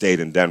 He stayed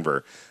in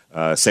Denver.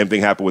 Same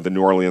thing happened with the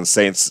New Orleans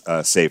Saints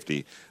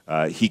safety.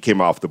 He came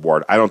off the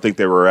board. I don't think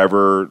they were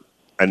ever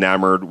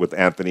enamored with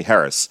Anthony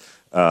Harris.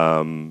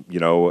 And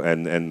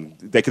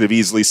they could have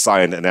easily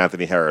signed an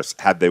Anthony Harris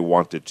had they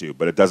wanted to,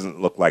 but it doesn't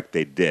look like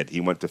they did.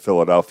 He went to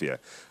Philadelphia.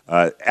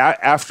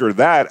 After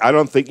that, I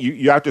don't think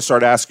you have to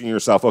start asking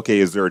yourself, okay,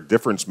 is there a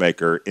difference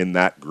maker in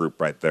that group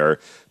right there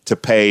to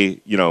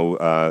pay,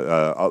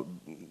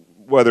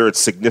 whether it's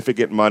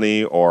significant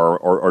money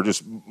or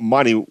just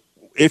money.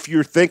 If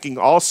you're thinking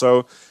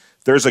also,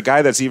 there's a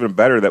guy that's even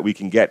better that we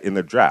can get in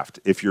the draft.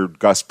 If you're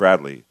Gus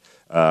Bradley,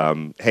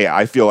 hey,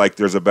 I feel like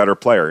there's a better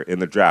player in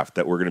the draft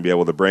that we're going to be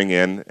able to bring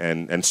in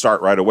and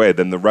start right away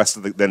than the rest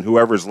of than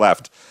whoever's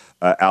left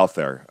out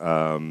there,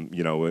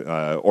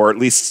 or at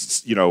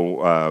least,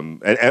 or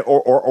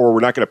we're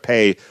not going to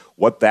pay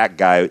what that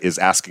guy is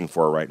asking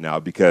for right now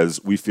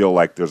because we feel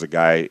like there's a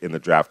guy in the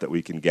draft that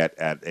we can get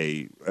at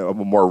a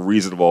more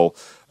reasonable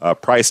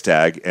price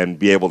tag and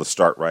be able to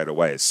start right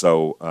away.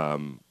 So,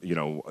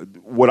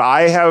 would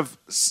I have,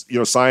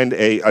 signed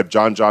a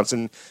John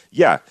Johnson?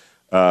 Yeah.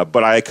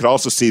 But I could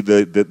also see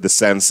the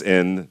sense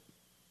in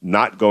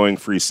not going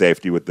free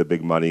safety with the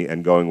big money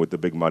and going with the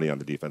big money on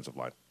the defensive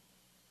line.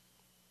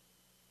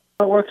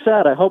 It works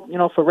out. I hope,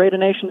 for Raider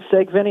Nation's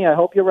sake, Vinny, I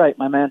hope you're right,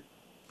 my man.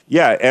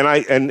 Yeah, and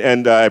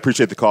I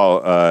appreciate the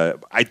call.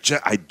 I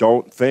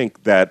don't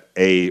think that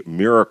a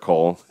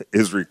miracle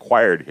is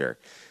required here.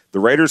 The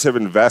Raiders have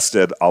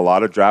invested a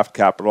lot of draft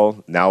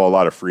capital, now a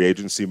lot of free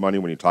agency money.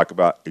 When you talk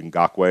about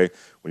Ngakoue,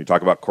 when you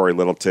talk about Corey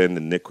Littleton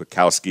and Nick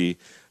Kwiatkowski,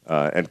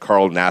 and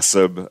Carl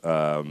Nassib,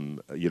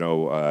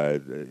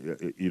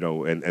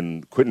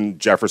 and Quentin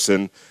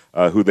Jefferson,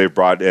 who they've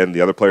brought in,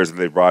 the other players that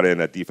they've brought in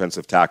at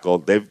defensive tackle,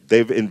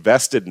 they've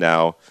invested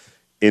now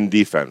in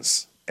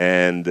defense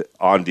and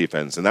on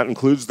defense, and that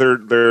includes their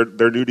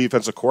new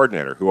defensive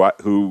coordinator,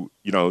 who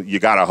you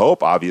gotta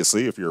hope,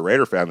 obviously, if you're a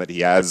Raider fan, that he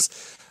has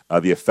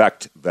the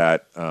effect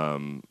that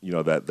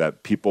that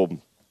people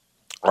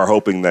are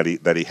hoping that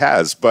he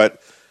has,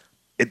 but.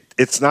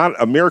 it's not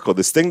a miracle.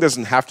 This thing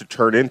doesn't have to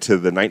turn into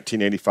the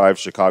 1985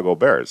 Chicago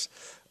Bears.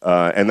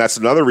 And that's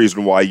another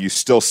reason why you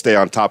still stay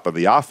on top of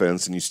the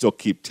offense and you still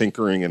keep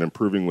tinkering and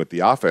improving with the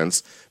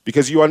offense,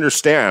 because you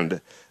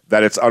understand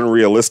that it's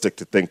unrealistic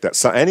to think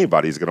that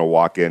anybody's going to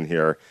walk in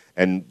here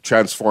and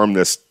transform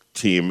this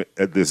team,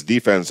 this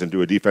defense,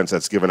 into a defense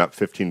that's given up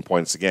 15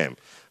 points a game,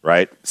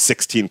 right?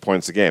 16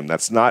 points a game.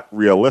 That's not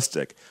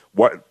realistic.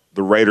 What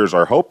the Raiders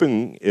are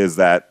hoping is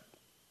that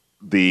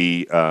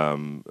the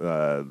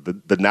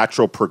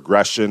natural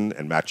progression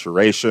and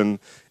maturation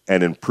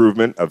and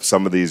improvement of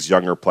some of these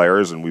younger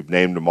players, and we've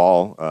named them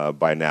all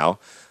by now.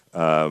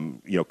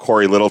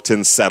 Corey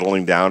Littleton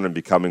settling down and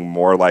becoming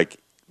more like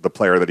the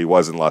player that he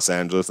was in Los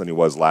Angeles than he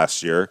was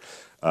last year.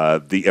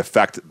 The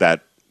effect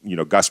that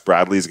Gus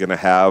Bradley is going to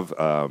have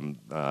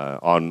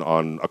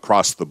on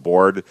across the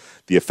board.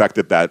 The effect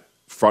that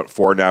front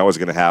four now is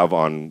going to have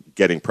on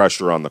getting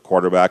pressure on the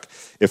quarterback.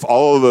 If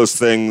all of those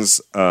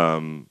things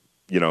happen,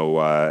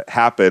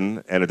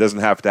 and it doesn't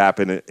have to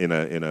happen in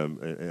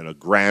a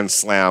grand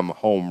slam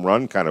home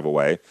run kind of a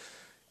way,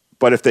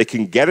 but if they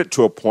can get it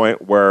to a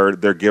point where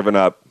they're giving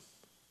up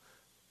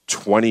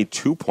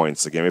 22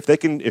 points a game, if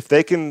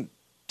they can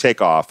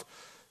take off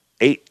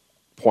 8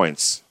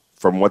 points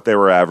from what they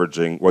were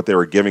averaging, what they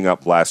were giving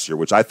up last year,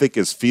 which I think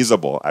is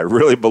feasible. I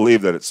really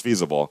believe that it's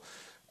feasible.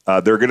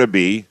 They're going to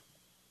be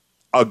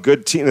a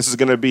good team. This is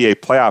going to be a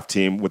playoff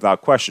team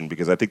without question,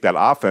 because I think that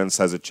offense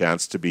has a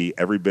chance to be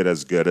every bit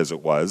as good as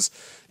it was.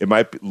 It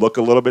might look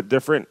a little bit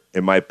different.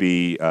 It might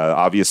be,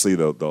 obviously,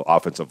 the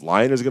offensive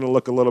line is going to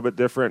look a little bit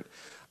different.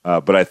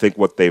 But I think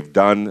what they've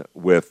done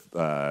with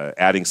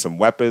adding some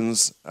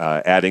weapons,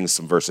 adding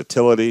some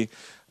versatility,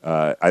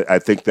 I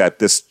think that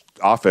this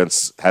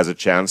offense has a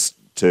chance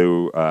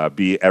to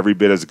be every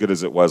bit as good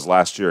as it was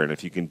last year. And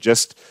if you can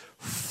just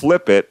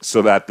flip it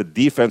so that the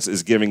defense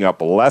is giving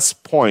up less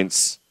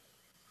points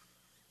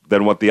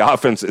than what the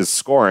offense is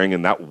scoring,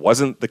 and that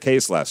wasn't the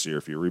case last year.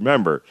 If you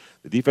remember,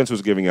 the defense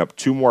was giving up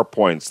 2 more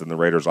points than the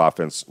Raiders'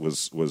 offense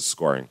was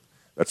scoring.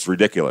 That's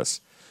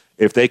ridiculous.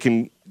 If they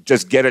can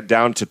just get it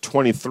down to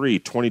 23,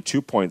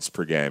 22 points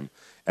per game,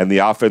 and the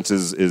offense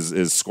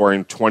is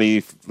scoring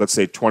 20, let's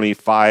say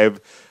 25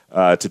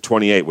 to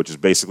 28, which is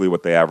basically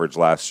what they averaged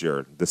last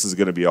year, this is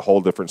going to be a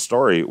whole different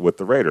story with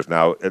the Raiders.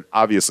 Now, it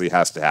obviously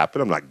has to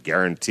happen. I'm not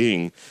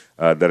guaranteeing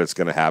that it's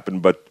going to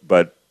happen, but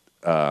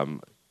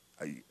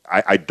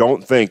I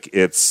don't think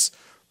it's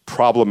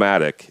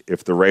problematic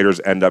if the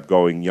Raiders end up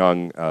going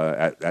young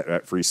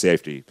at free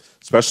safety,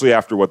 especially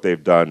after what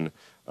they've done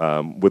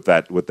with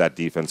that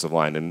defensive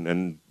line.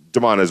 And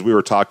Damon, as we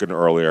were talking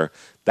earlier,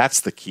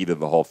 that's the key to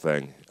the whole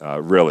thing,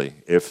 really.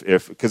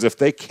 Because if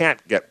they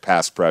can't get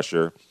past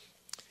pressure,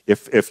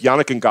 if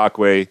Yannick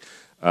Ngakoue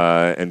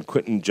and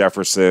Quentin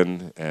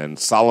Jefferson and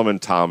Solomon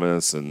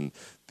Thomas and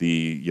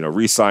the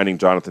re-signing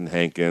Jonathan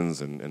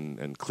Hankins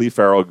and Cleve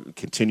Farrell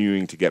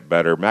continuing to get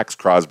better, Max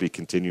Crosby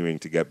continuing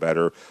to get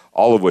better,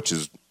 all of which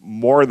is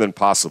more than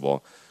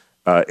possible.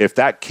 If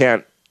that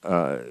can't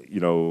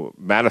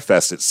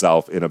manifest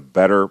itself in a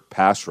better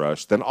pass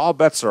rush, then all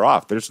bets are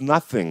off. There's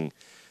nothing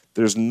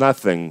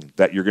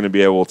that you're going to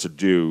be able to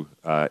do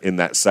in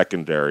that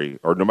secondary,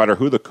 or no matter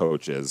who the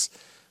coach is,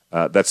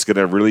 that's going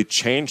to really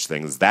change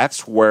things.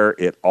 That's where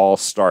it all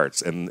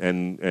starts. And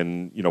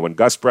when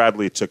Gus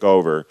Bradley took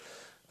over,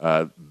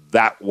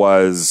 that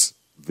was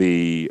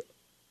the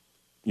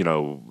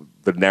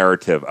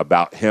narrative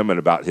about him and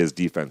about his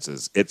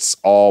defenses. It's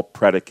all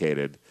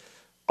predicated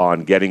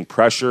on getting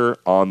pressure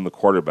on the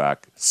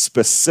quarterback,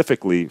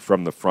 specifically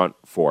from the front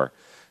four,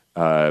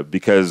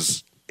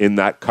 because in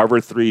that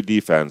cover 3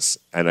 defense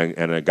and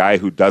a guy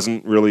who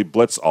doesn't really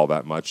blitz all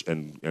that much,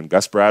 and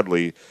Gus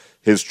Bradley,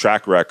 his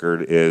track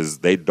record is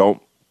they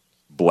don't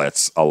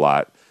blitz a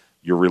lot.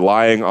 You're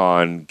relying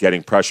on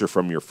getting pressure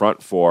from your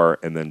front four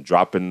and then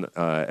dropping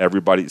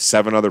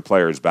 7 other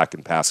players back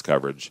in pass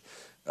coverage.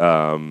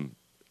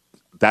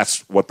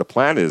 That's what the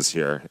plan is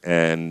here,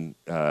 and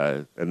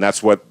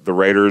that's what the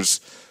Raiders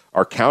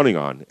are counting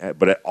on.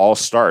 But it all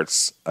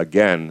starts,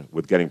 again,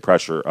 with getting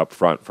pressure up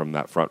front from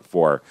that front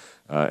four,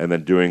 and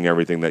then doing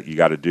everything that you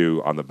got to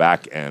do on the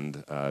back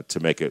end to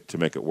make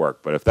it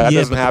work. But if that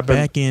doesn't happen,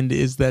 the back end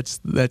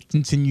that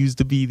continues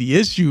to be the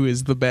issue,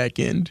 is the back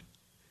end.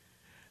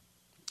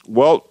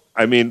 Well,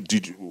 I mean,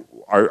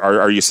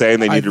 are you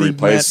saying they need to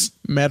replace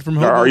Matt from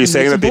Hoboken? Are you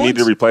saying that they need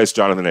to replace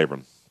Jonathan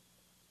Abram?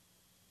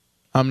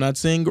 I'm not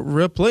saying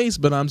replace,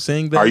 but I'm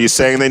saying that. Are you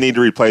saying they need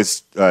to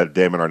replace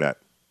Damon Arnett?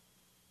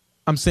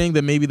 I'm saying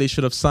that maybe they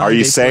should have signed. Are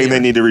you saying they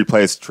need to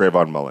replace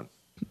Trayvon Mullen?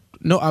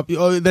 No,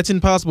 that's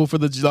impossible for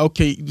the.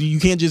 Okay, you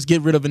can't just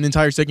get rid of an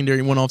entire secondary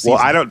in one offseason. Well,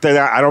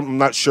 I'm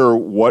not sure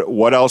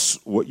what else.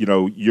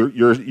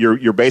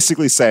 You're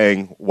basically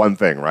saying one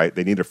thing, right?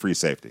 They need a free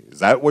safety. Is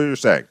that what you're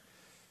saying?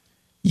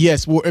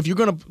 Yes. Well, if you're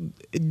gonna,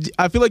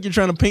 I feel like you're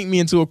trying to paint me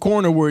into a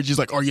corner where it's just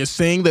like, are you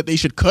saying that they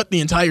should cut the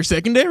entire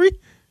secondary?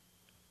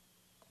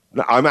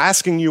 No, I'm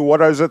asking you,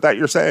 what is it that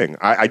you're saying?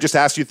 I just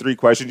asked you 3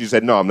 questions. You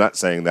said, no, I'm not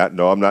saying that.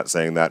 No, I'm not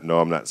saying that. No,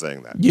 I'm not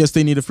saying that. Yes,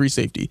 they need a free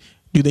safety.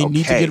 Do they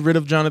need to get rid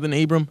of Jonathan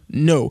Abram?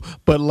 No.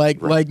 But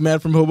like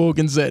Matt from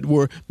Hoboken said,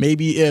 where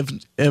maybe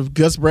if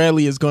Gus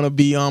Bradley is going to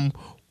be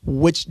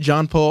which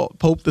John Paul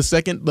Pope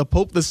II,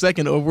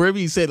 or wherever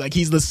he said, like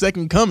he's the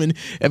second coming,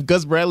 if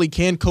Gus Bradley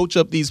can coach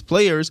up these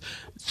players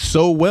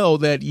so well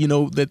that, you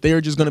know, that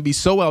they're just going to be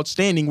so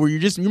outstanding where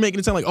you're making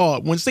it sound like, oh,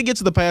 once they get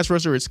to the pass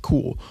rusher, it's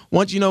cool.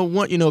 Once,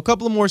 a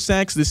couple of more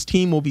sacks, this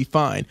team will be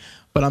fine.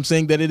 But I'm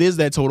saying that it is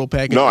that total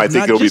package. No, I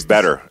think it'll be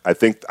better. I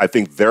think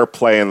their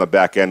play in the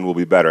back end will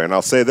be better. And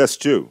I'll say this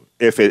too.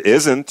 If it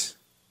isn't,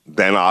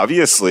 then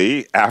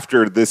obviously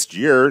after this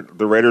year,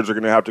 the Raiders are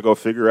going to have to go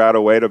figure out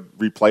a way to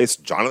replace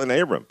Jonathan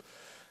Abram.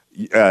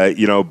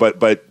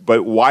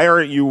 But why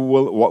aren't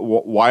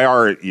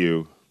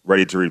you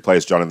ready to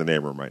replace Jonathan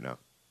Abram right now?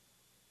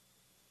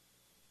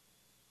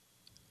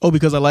 Oh,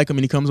 because I like him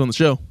and he comes on the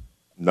show.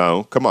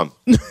 No, come on.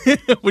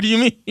 What do you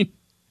mean?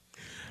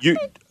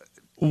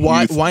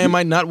 Why am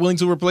I not willing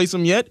to replace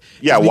him yet?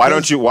 Yeah, why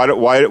don't you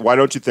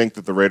think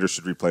that the Raiders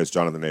should replace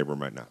Jonathan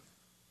Abram right now?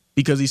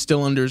 Because he's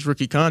still under his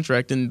rookie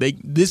contract, and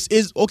this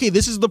is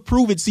the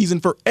prove-it season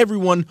for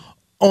everyone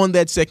on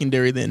that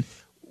secondary then.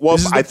 Well,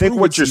 I think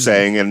what you're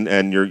saying,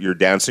 and you're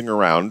dancing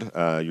around,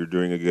 you're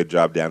doing a good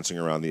job dancing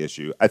around the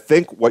issue. I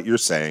think what you're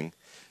saying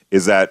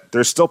is that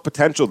there's still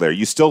potential there.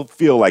 You still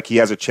feel like he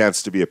has a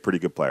chance to be a pretty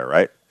good player,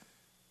 right?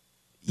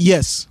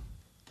 Yes.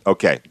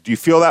 Okay. Do you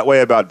feel that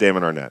way about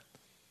Damon Arnett?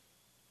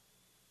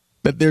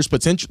 That there's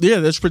potential?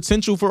 Yeah, there's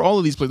potential for all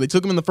of these players. They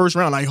took him in the first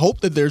round. I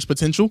hope that there's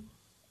potential.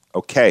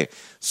 Okay,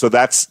 so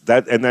that's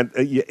that, and then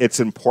it's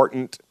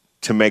important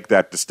to make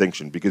that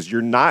distinction because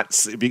you're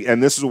not,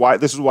 and this is why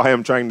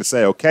I'm trying to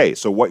say, okay,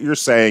 so what you're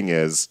saying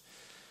is,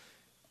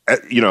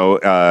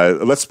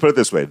 let's put it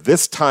this way: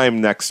 this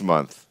time next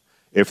month,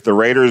 if the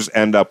Raiders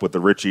end up with a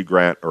Richie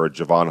Grant or a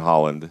Javon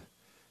Holland,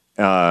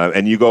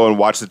 and you go and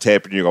watch the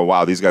tape and you go,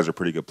 wow, these guys are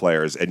pretty good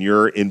players, and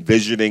you're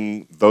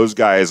envisioning those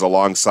guys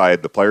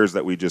alongside the players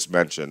that we just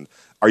mentioned,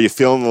 are you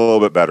feeling a little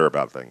bit better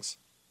about things?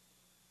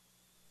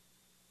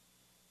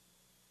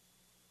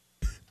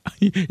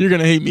 You're going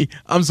to hate me.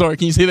 I'm sorry.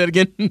 Can you say that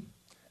again?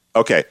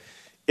 Okay.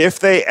 If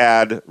they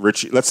add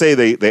Richie, let's say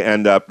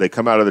they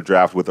come out of the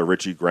draft with a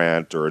Richie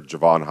Grant or a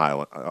Javon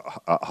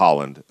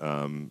Holland,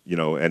 and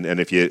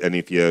if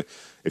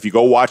you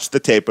go watch the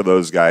tape of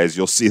those guys,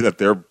 you'll see that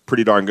they're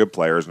pretty darn good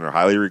players and they're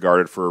highly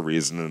regarded for a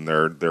reason, and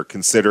they're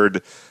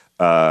considered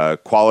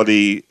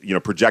quality,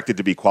 projected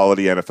to be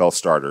quality NFL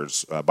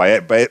starters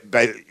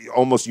by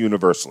almost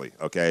universally.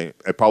 Okay,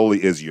 it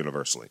probably is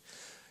universally.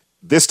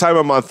 This time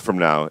a month from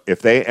now,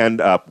 if they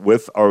end up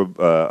with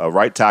a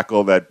right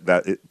tackle that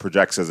it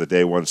projects as a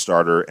day one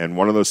starter and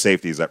one of those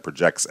safeties that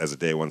projects as a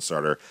day one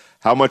starter,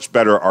 how much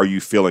better are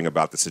you feeling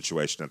about the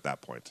situation at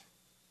that point?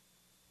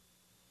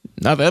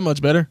 Not that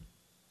much better.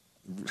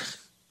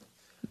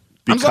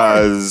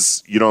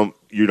 Because you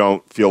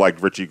don't feel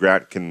like Richie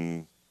Grant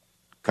can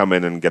come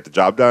in and get the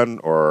job done,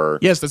 or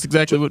yes, that's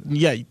exactly what.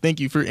 Yeah, thank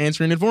you for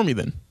answering it for me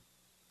then.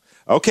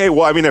 Okay,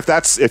 well, I mean, if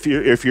that's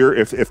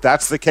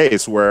the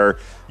case where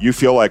you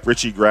feel like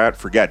Richie Grant,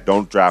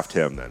 don't draft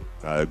him then.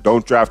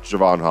 Don't draft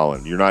Javon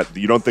Holland. You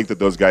don't think that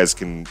those guys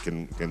can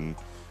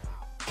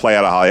play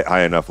at a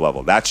high enough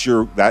level. That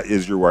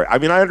is your worry. I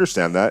mean, I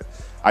understand that.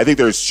 I think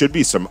there should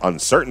be some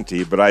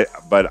uncertainty, but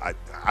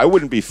I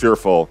wouldn't be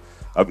fearful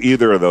of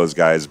either of those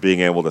guys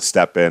being able to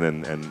step in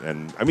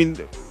and I mean,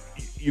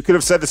 you could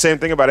have said the same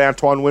thing about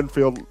Antoine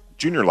Winfield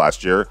Jr.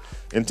 last year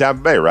in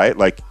Tampa Bay, right?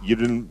 Like you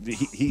didn't.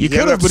 You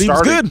could have, but he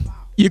was good.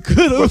 You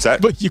could have. What's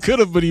that? But you could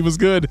have, but he was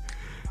good.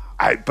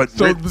 So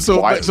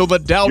the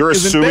doubt you're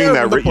isn't assuming there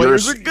that when the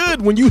players are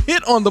good. When you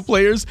hit on the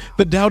players,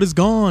 the doubt is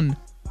gone.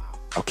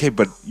 Okay,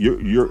 but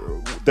you're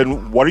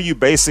then what are you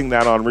basing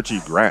that on,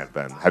 Richie Grant?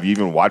 Then have you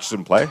even watched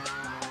him play?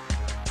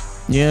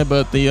 Yeah,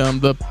 but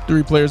the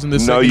three players in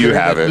this. No, you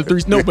haven't.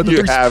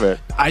 You haven't.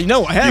 I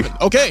know I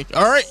haven't. Okay,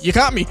 all right, you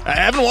caught me. I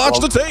haven't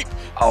watched the tape.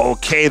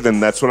 Okay, then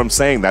that's what I'm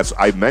saying.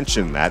 I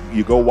mentioned that.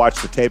 You go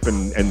watch the tape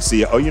and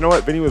see, oh, you know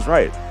what? Vinny was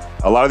right.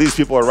 A lot of these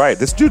people are right.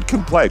 This dude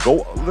can play.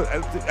 Go,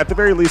 at the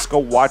very least, go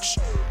watch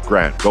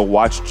Grant. Go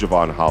watch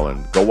Javon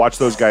Holland. Go watch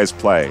those guys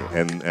play.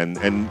 And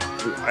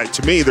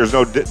to me,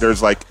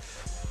 there's like,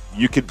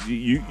 you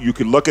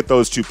could look at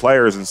those two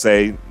players and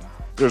say,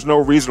 there's no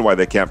reason why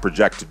they can't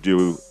project to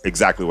do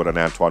exactly what an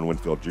Antoine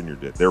Winfield Jr.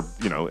 did.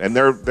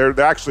 They're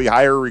actually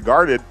higher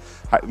regarded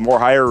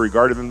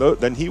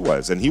than he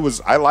was.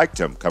 And I liked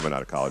him coming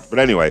out of college. But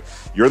anyway,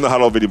 you're in the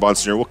huddle, Vinny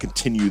Bonsignore. We'll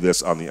continue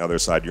this on the other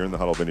side. You're in the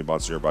huddle, Vinny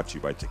Bonsignore, brought to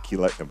you by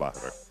Tequila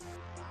Embajador.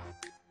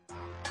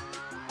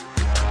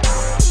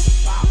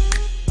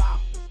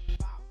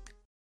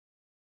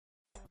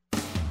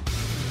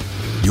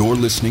 You're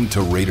listening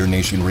to Raider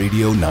Nation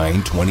Radio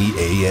 920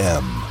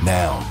 AM.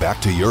 Now,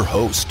 back to your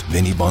host,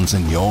 Vinny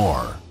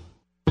Bonsignore.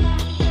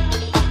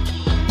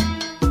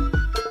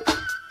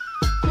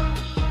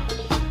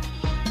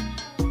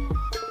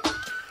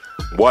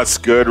 What's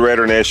good,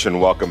 Raider Nation?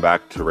 Welcome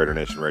back to Raider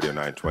Nation Radio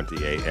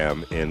 920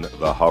 AM in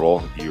the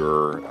huddle.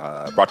 You're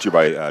brought to you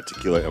by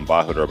Tequila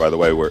Embajador. By the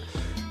way,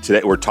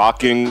 Today we're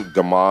talking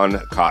Damon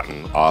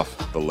Cotton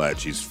off the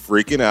ledge. He's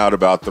freaking out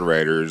about the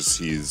Raiders.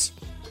 There's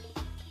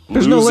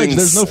no legs.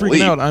 There's no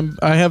freaking out.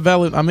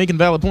 I'm making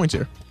valid points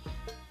here.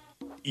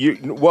 You're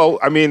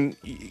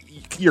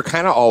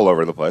kind of all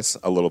over the place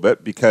a little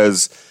bit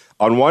because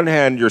on one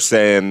hand you're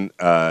saying,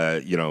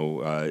 there's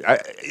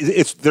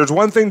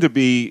one thing to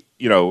be,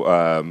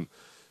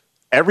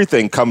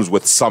 everything comes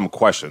with some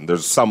question.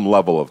 There's some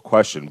level of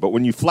question, but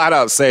when you flat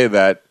out say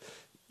that,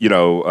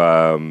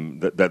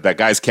 that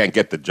guys can't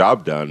get the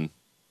job done,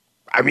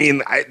 to me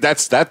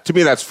that's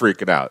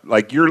freaking out.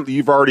 Like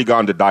you've already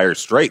gone to dire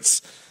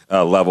straits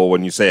level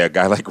when you say a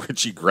guy like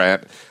Richie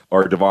Grant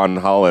or Devon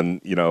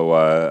Holland,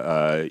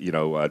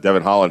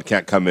 Devon Holland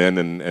can't come in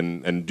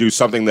and do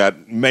something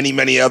that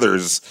many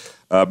others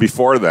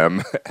before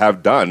them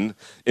have done,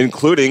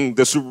 including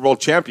the Super Bowl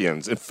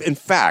champions. In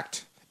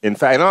fact, I'm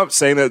not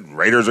saying that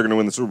Raiders are going to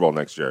win the Super Bowl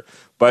next year,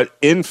 but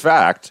in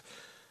fact,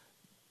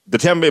 the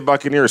Tampa Bay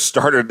Buccaneers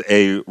started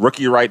a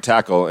rookie right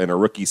tackle and a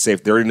rookie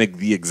safety. They're in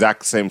the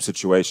exact same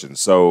situation.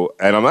 So,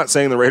 and I'm not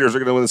saying the Raiders are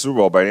going to win the Super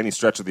Bowl by any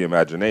stretch of the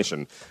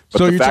imagination. But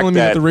so you're telling me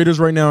that the Raiders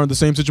right now are in the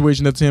same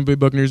situation that the Tampa Bay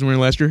Buccaneers were in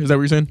last year? Is that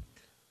what you're saying?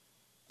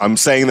 I'm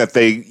saying that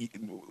they,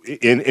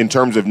 in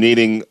terms of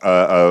needing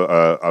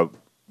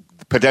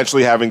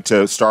potentially having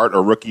to start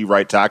a rookie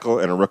right tackle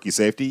and a rookie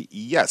safety,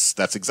 yes,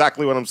 that's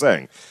exactly what I'm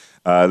saying.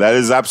 That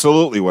is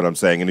absolutely what I'm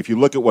saying. And if you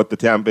look at what the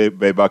Tampa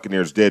Bay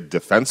Buccaneers did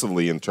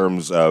defensively in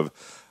terms of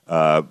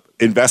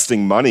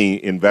investing money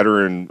in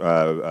veteran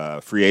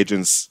free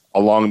agents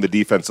along the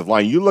defensive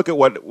line, you look at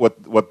what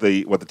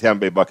the Tampa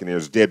Bay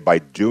Buccaneers did by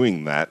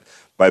doing that,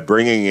 by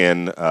bringing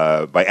in,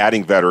 by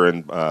adding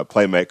veteran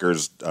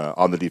playmakers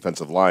on the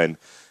defensive line,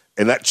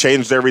 and that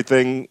changed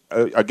everything.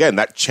 Again,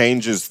 that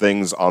changes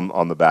things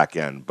on the back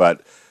end.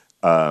 But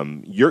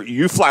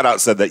you flat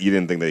out said that you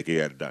didn't think they could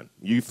get it done.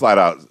 You flat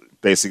out.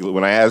 Basically,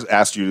 when I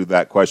asked you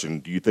that question,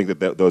 do you think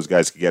that those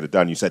guys could get it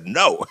done? You said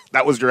no.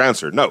 That was your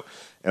answer, no.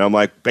 And I'm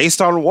like,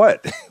 based on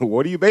what?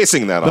 What are you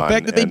basing that on? The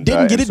fact that they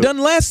didn't get it done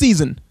last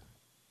season.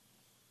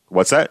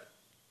 What's that?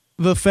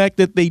 The fact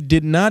that they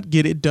did not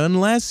get it done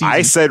last season.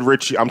 I said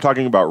Richie. I'm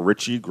talking about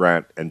Richie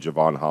Grant and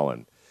Javon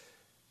Holland.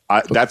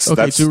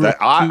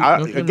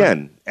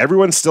 Again,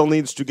 everyone still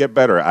needs to get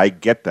better. I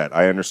get that.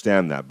 I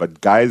understand that. But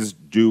guys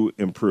do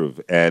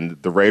improve,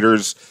 and the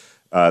Raiders.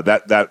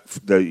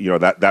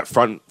 That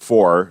front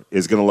four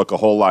is going to look a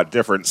whole lot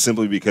different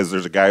simply because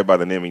there's a guy by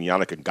the name of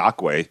Yannick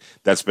Ngakoue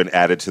that's been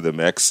added to the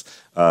mix,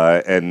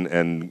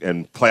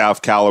 and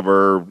playoff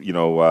caliber,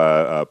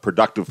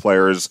 productive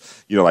players,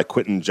 like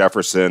Quentin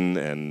Jefferson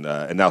and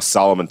now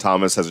Solomon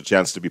Thomas has a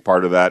chance to be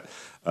part of that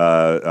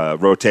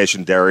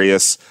rotation.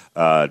 Darius,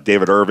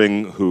 David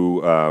Irving,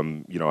 who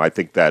I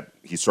think that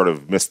he sort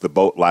of missed the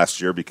boat last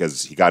year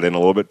because he got in a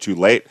little bit too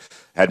late.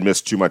 Had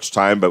missed too much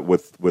time, but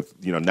with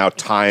now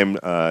time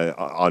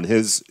on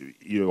his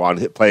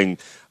playing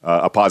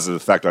a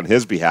positive effect on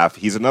his behalf,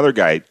 he's another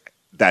guy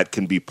that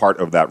can be part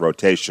of that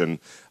rotation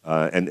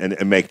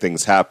and make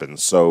things happen.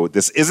 So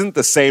this isn't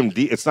the same.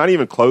 It's not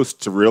even close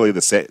to really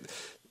the same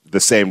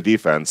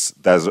defense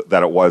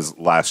that it was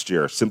last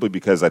year. Simply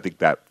because I think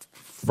that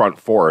front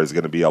four is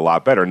going to be a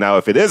lot better. Now,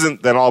 if it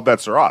isn't, then all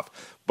bets are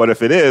off. But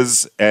if it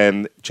is,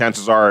 and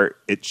chances are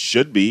it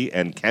should be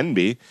and can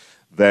be,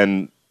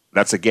 then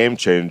that's a game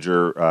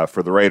changer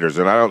for the Raiders,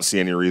 and I don't see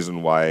any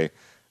reason why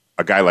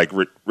a guy like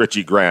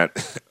Richie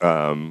Grant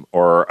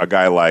or a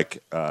guy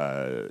like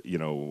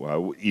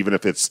even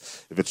if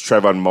it's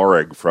Trevon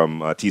Moehrig from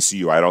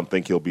TCU, I don't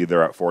think he'll be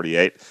there at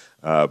 48.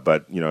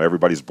 But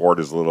everybody's board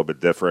is a little bit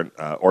different.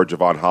 Or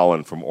Javon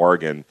Holland from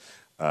Oregon.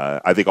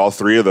 I think all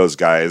three of those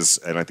guys,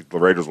 and I think the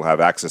Raiders will have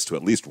access to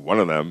at least one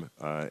of them,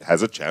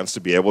 has a chance to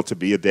be able to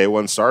be a day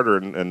one starter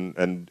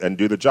and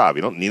do the job.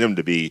 You don't need him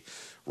to be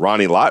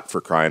Ronnie Lott,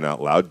 for crying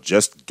out loud.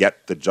 Just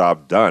get the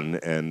job done,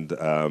 and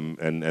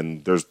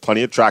there's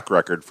plenty of track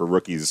record for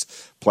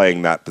rookies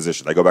playing that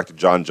position. I go back to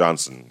John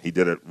Johnson. He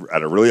did it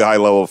at a really high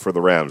level for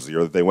the Rams the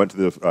year that they went to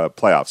the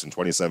playoffs in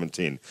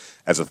 2017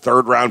 as a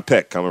third-round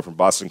pick coming from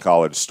Boston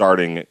College,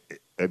 starting,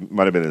 it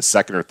might have been his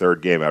second or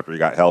third game after he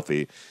got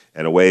healthy,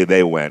 and away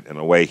they went, and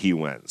away he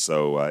went.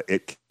 So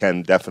it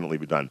can definitely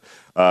be done.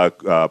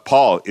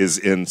 Paul is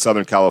in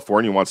Southern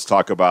California, wants to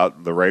talk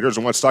about the Raiders,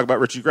 and wants to talk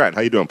about Richie Grant.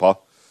 How you doing,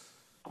 Paul?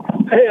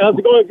 Hey, how's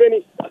it going,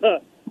 Vinny?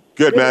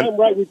 Good, man. I'm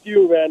right with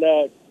you, man.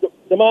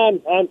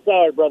 Damon, I'm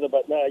sorry, brother,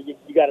 but no, you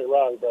got it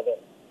wrong, brother.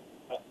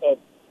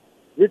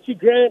 Richie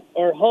Grant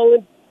or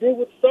Holland, they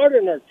would start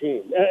on our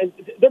team. And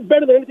they're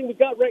better than anything we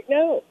got right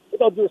now,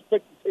 with all due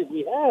respect to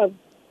we have.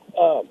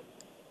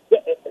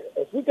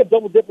 If we could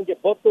double dip and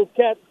get both those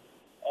cats,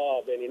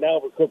 Vinny, now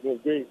we're cooking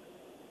with grease.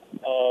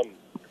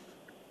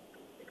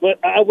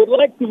 But I would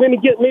like to, Vinny,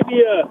 get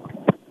maybe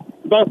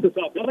bounce this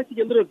off. I'd like to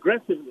get a little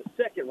aggressive in the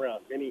second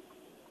round, Vinny.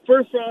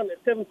 First round at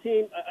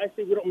 17, I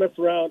say we don't mess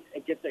around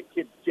and get that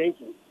kid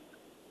Jenkins.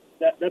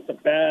 That's a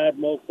bad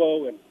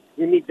mofo, and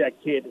we need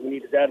that kid. We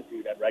need his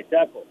attitude at right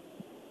tackle.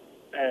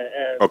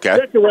 And okay.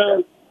 Second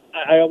round,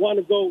 I want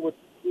to go with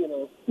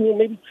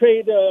maybe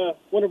trade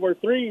one of our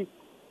threes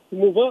to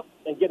move up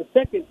and get a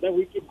second, then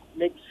we could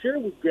make sure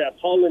we grab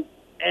Holland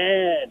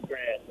and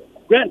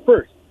Grant. Grant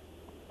first.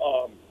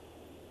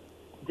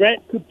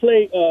 Grant could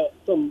play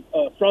some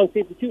strong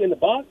safety too in the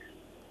box,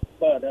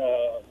 but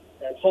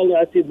and Holland,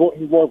 I'd say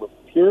he's more of a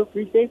pure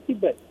free safety,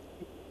 but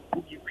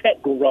you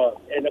can't go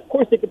wrong. And of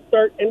course, they could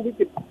start, and we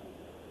could.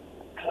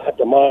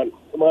 Come on,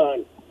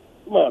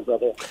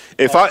 brother.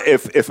 If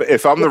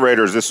I'm the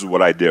Raiders, this is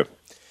what I do.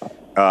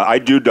 I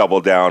do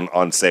double down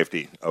on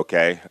safety.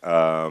 Okay,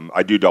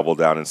 I do double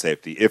down in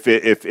safety. If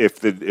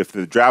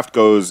the draft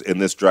goes in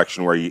this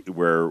direction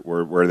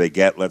where they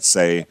get, let's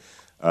say,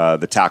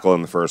 the tackle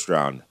in the first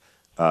round.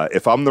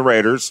 If I'm the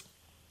Raiders,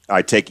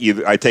 I take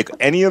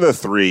any of the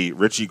three,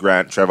 Richie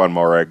Grant, Trevon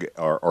Moehrig,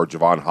 or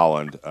Jevon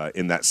Holland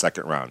in that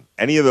second round.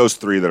 Any of those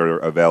three that are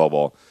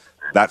available,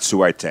 that's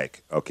who I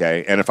take.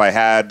 Okay, and if I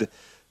had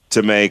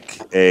to make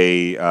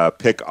a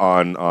pick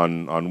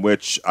on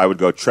which, I would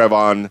go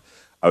Trevon,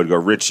 I would go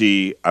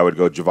Richie, I would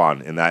go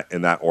Jevon in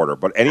that order.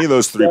 But any of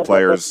those three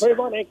players,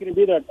 Trevon ain't going to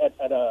be there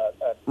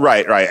at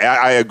right.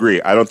 I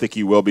agree. I don't think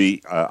he will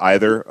be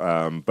either.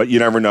 But you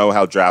never know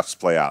how drafts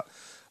play out.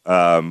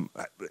 And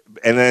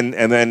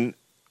then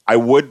I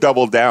would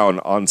double down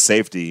on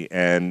safety,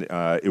 and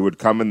it would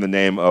come in the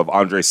name of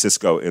Andre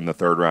Cisco in the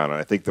third round. And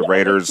I think the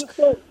Raiders.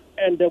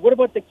 And what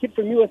about the kid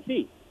from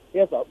USC? He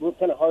has a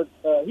kind of hard.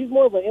 He's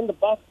more of an in the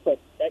box, but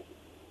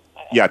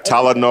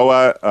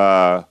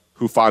Talanoa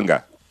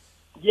Hufanga.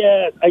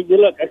 Yeah, I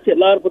see a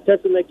lot of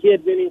potential in that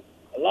kid, Vinny.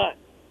 A lot.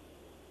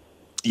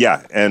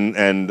 Yeah,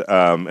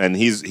 and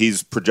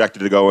he's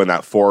projected to go in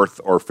that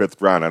fourth or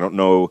fifth round. I don't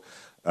know.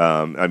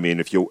 I mean,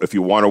 if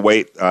you want to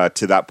wait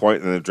to that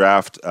point in the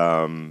draft,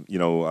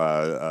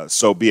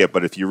 so be it.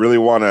 But if you really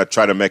want to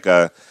try to make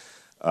an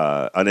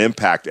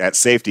impact at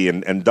safety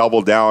and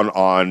double down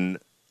on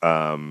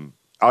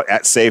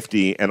at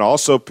safety, and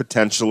also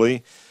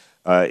potentially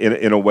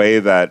in a way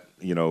that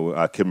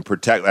can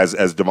protect,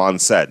 as Damon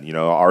said.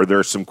 Are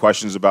there some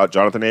questions about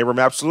Jonathan Abram?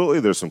 Absolutely,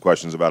 there's some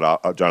questions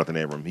about Jonathan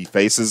Abram. He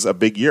faces a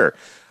big year.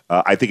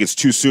 I think it's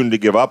too soon to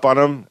give up on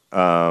him,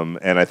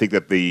 and I think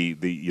that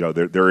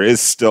there is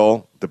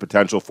still the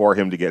potential for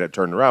him to get it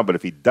turned around. But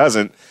if he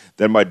doesn't,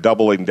 then by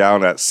doubling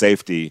down at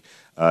safety,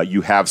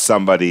 you have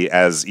somebody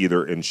as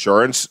either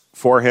insurance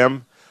for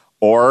him,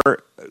 or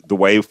the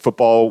way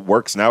football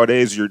works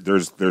nowadays,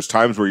 there's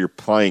times where you're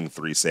playing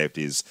three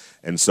safeties,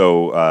 and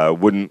so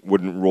wouldn't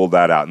rule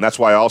that out. And that's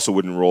why I also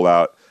wouldn't rule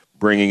out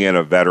bringing in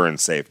a veteran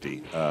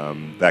safety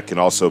that can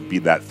also be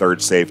that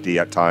third safety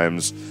at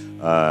times.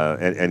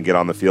 And get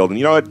on the field. And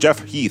you know what,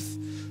 Jeff Heath,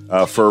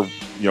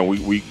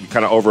 we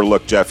kind of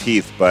overlook Jeff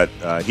Heath, but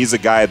he's a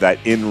guy that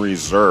in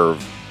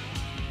reserve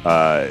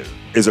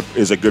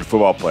is a good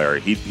football player.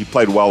 He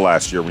played well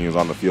last year when he was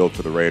on the field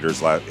for the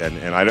Raiders,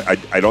 and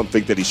I don't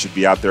think that he should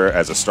be out there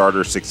as a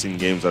starter 16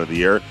 games out of the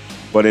year.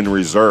 But in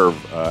reserve,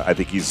 I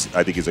think he's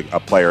a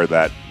player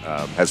that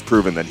has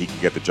proven that he can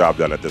get the job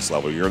done at this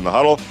level. You're in the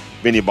huddle,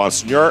 Vinny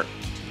Bonsignor.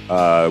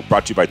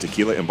 Brought to you by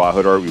Tequila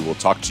Embajador. We will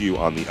talk to you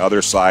on the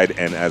other side.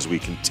 And as we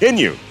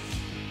continue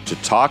to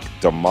talk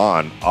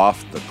Damon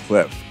off the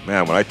cliff,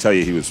 man, when I tell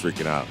you he was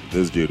freaking out,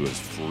 this dude was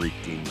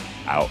freaking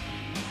out.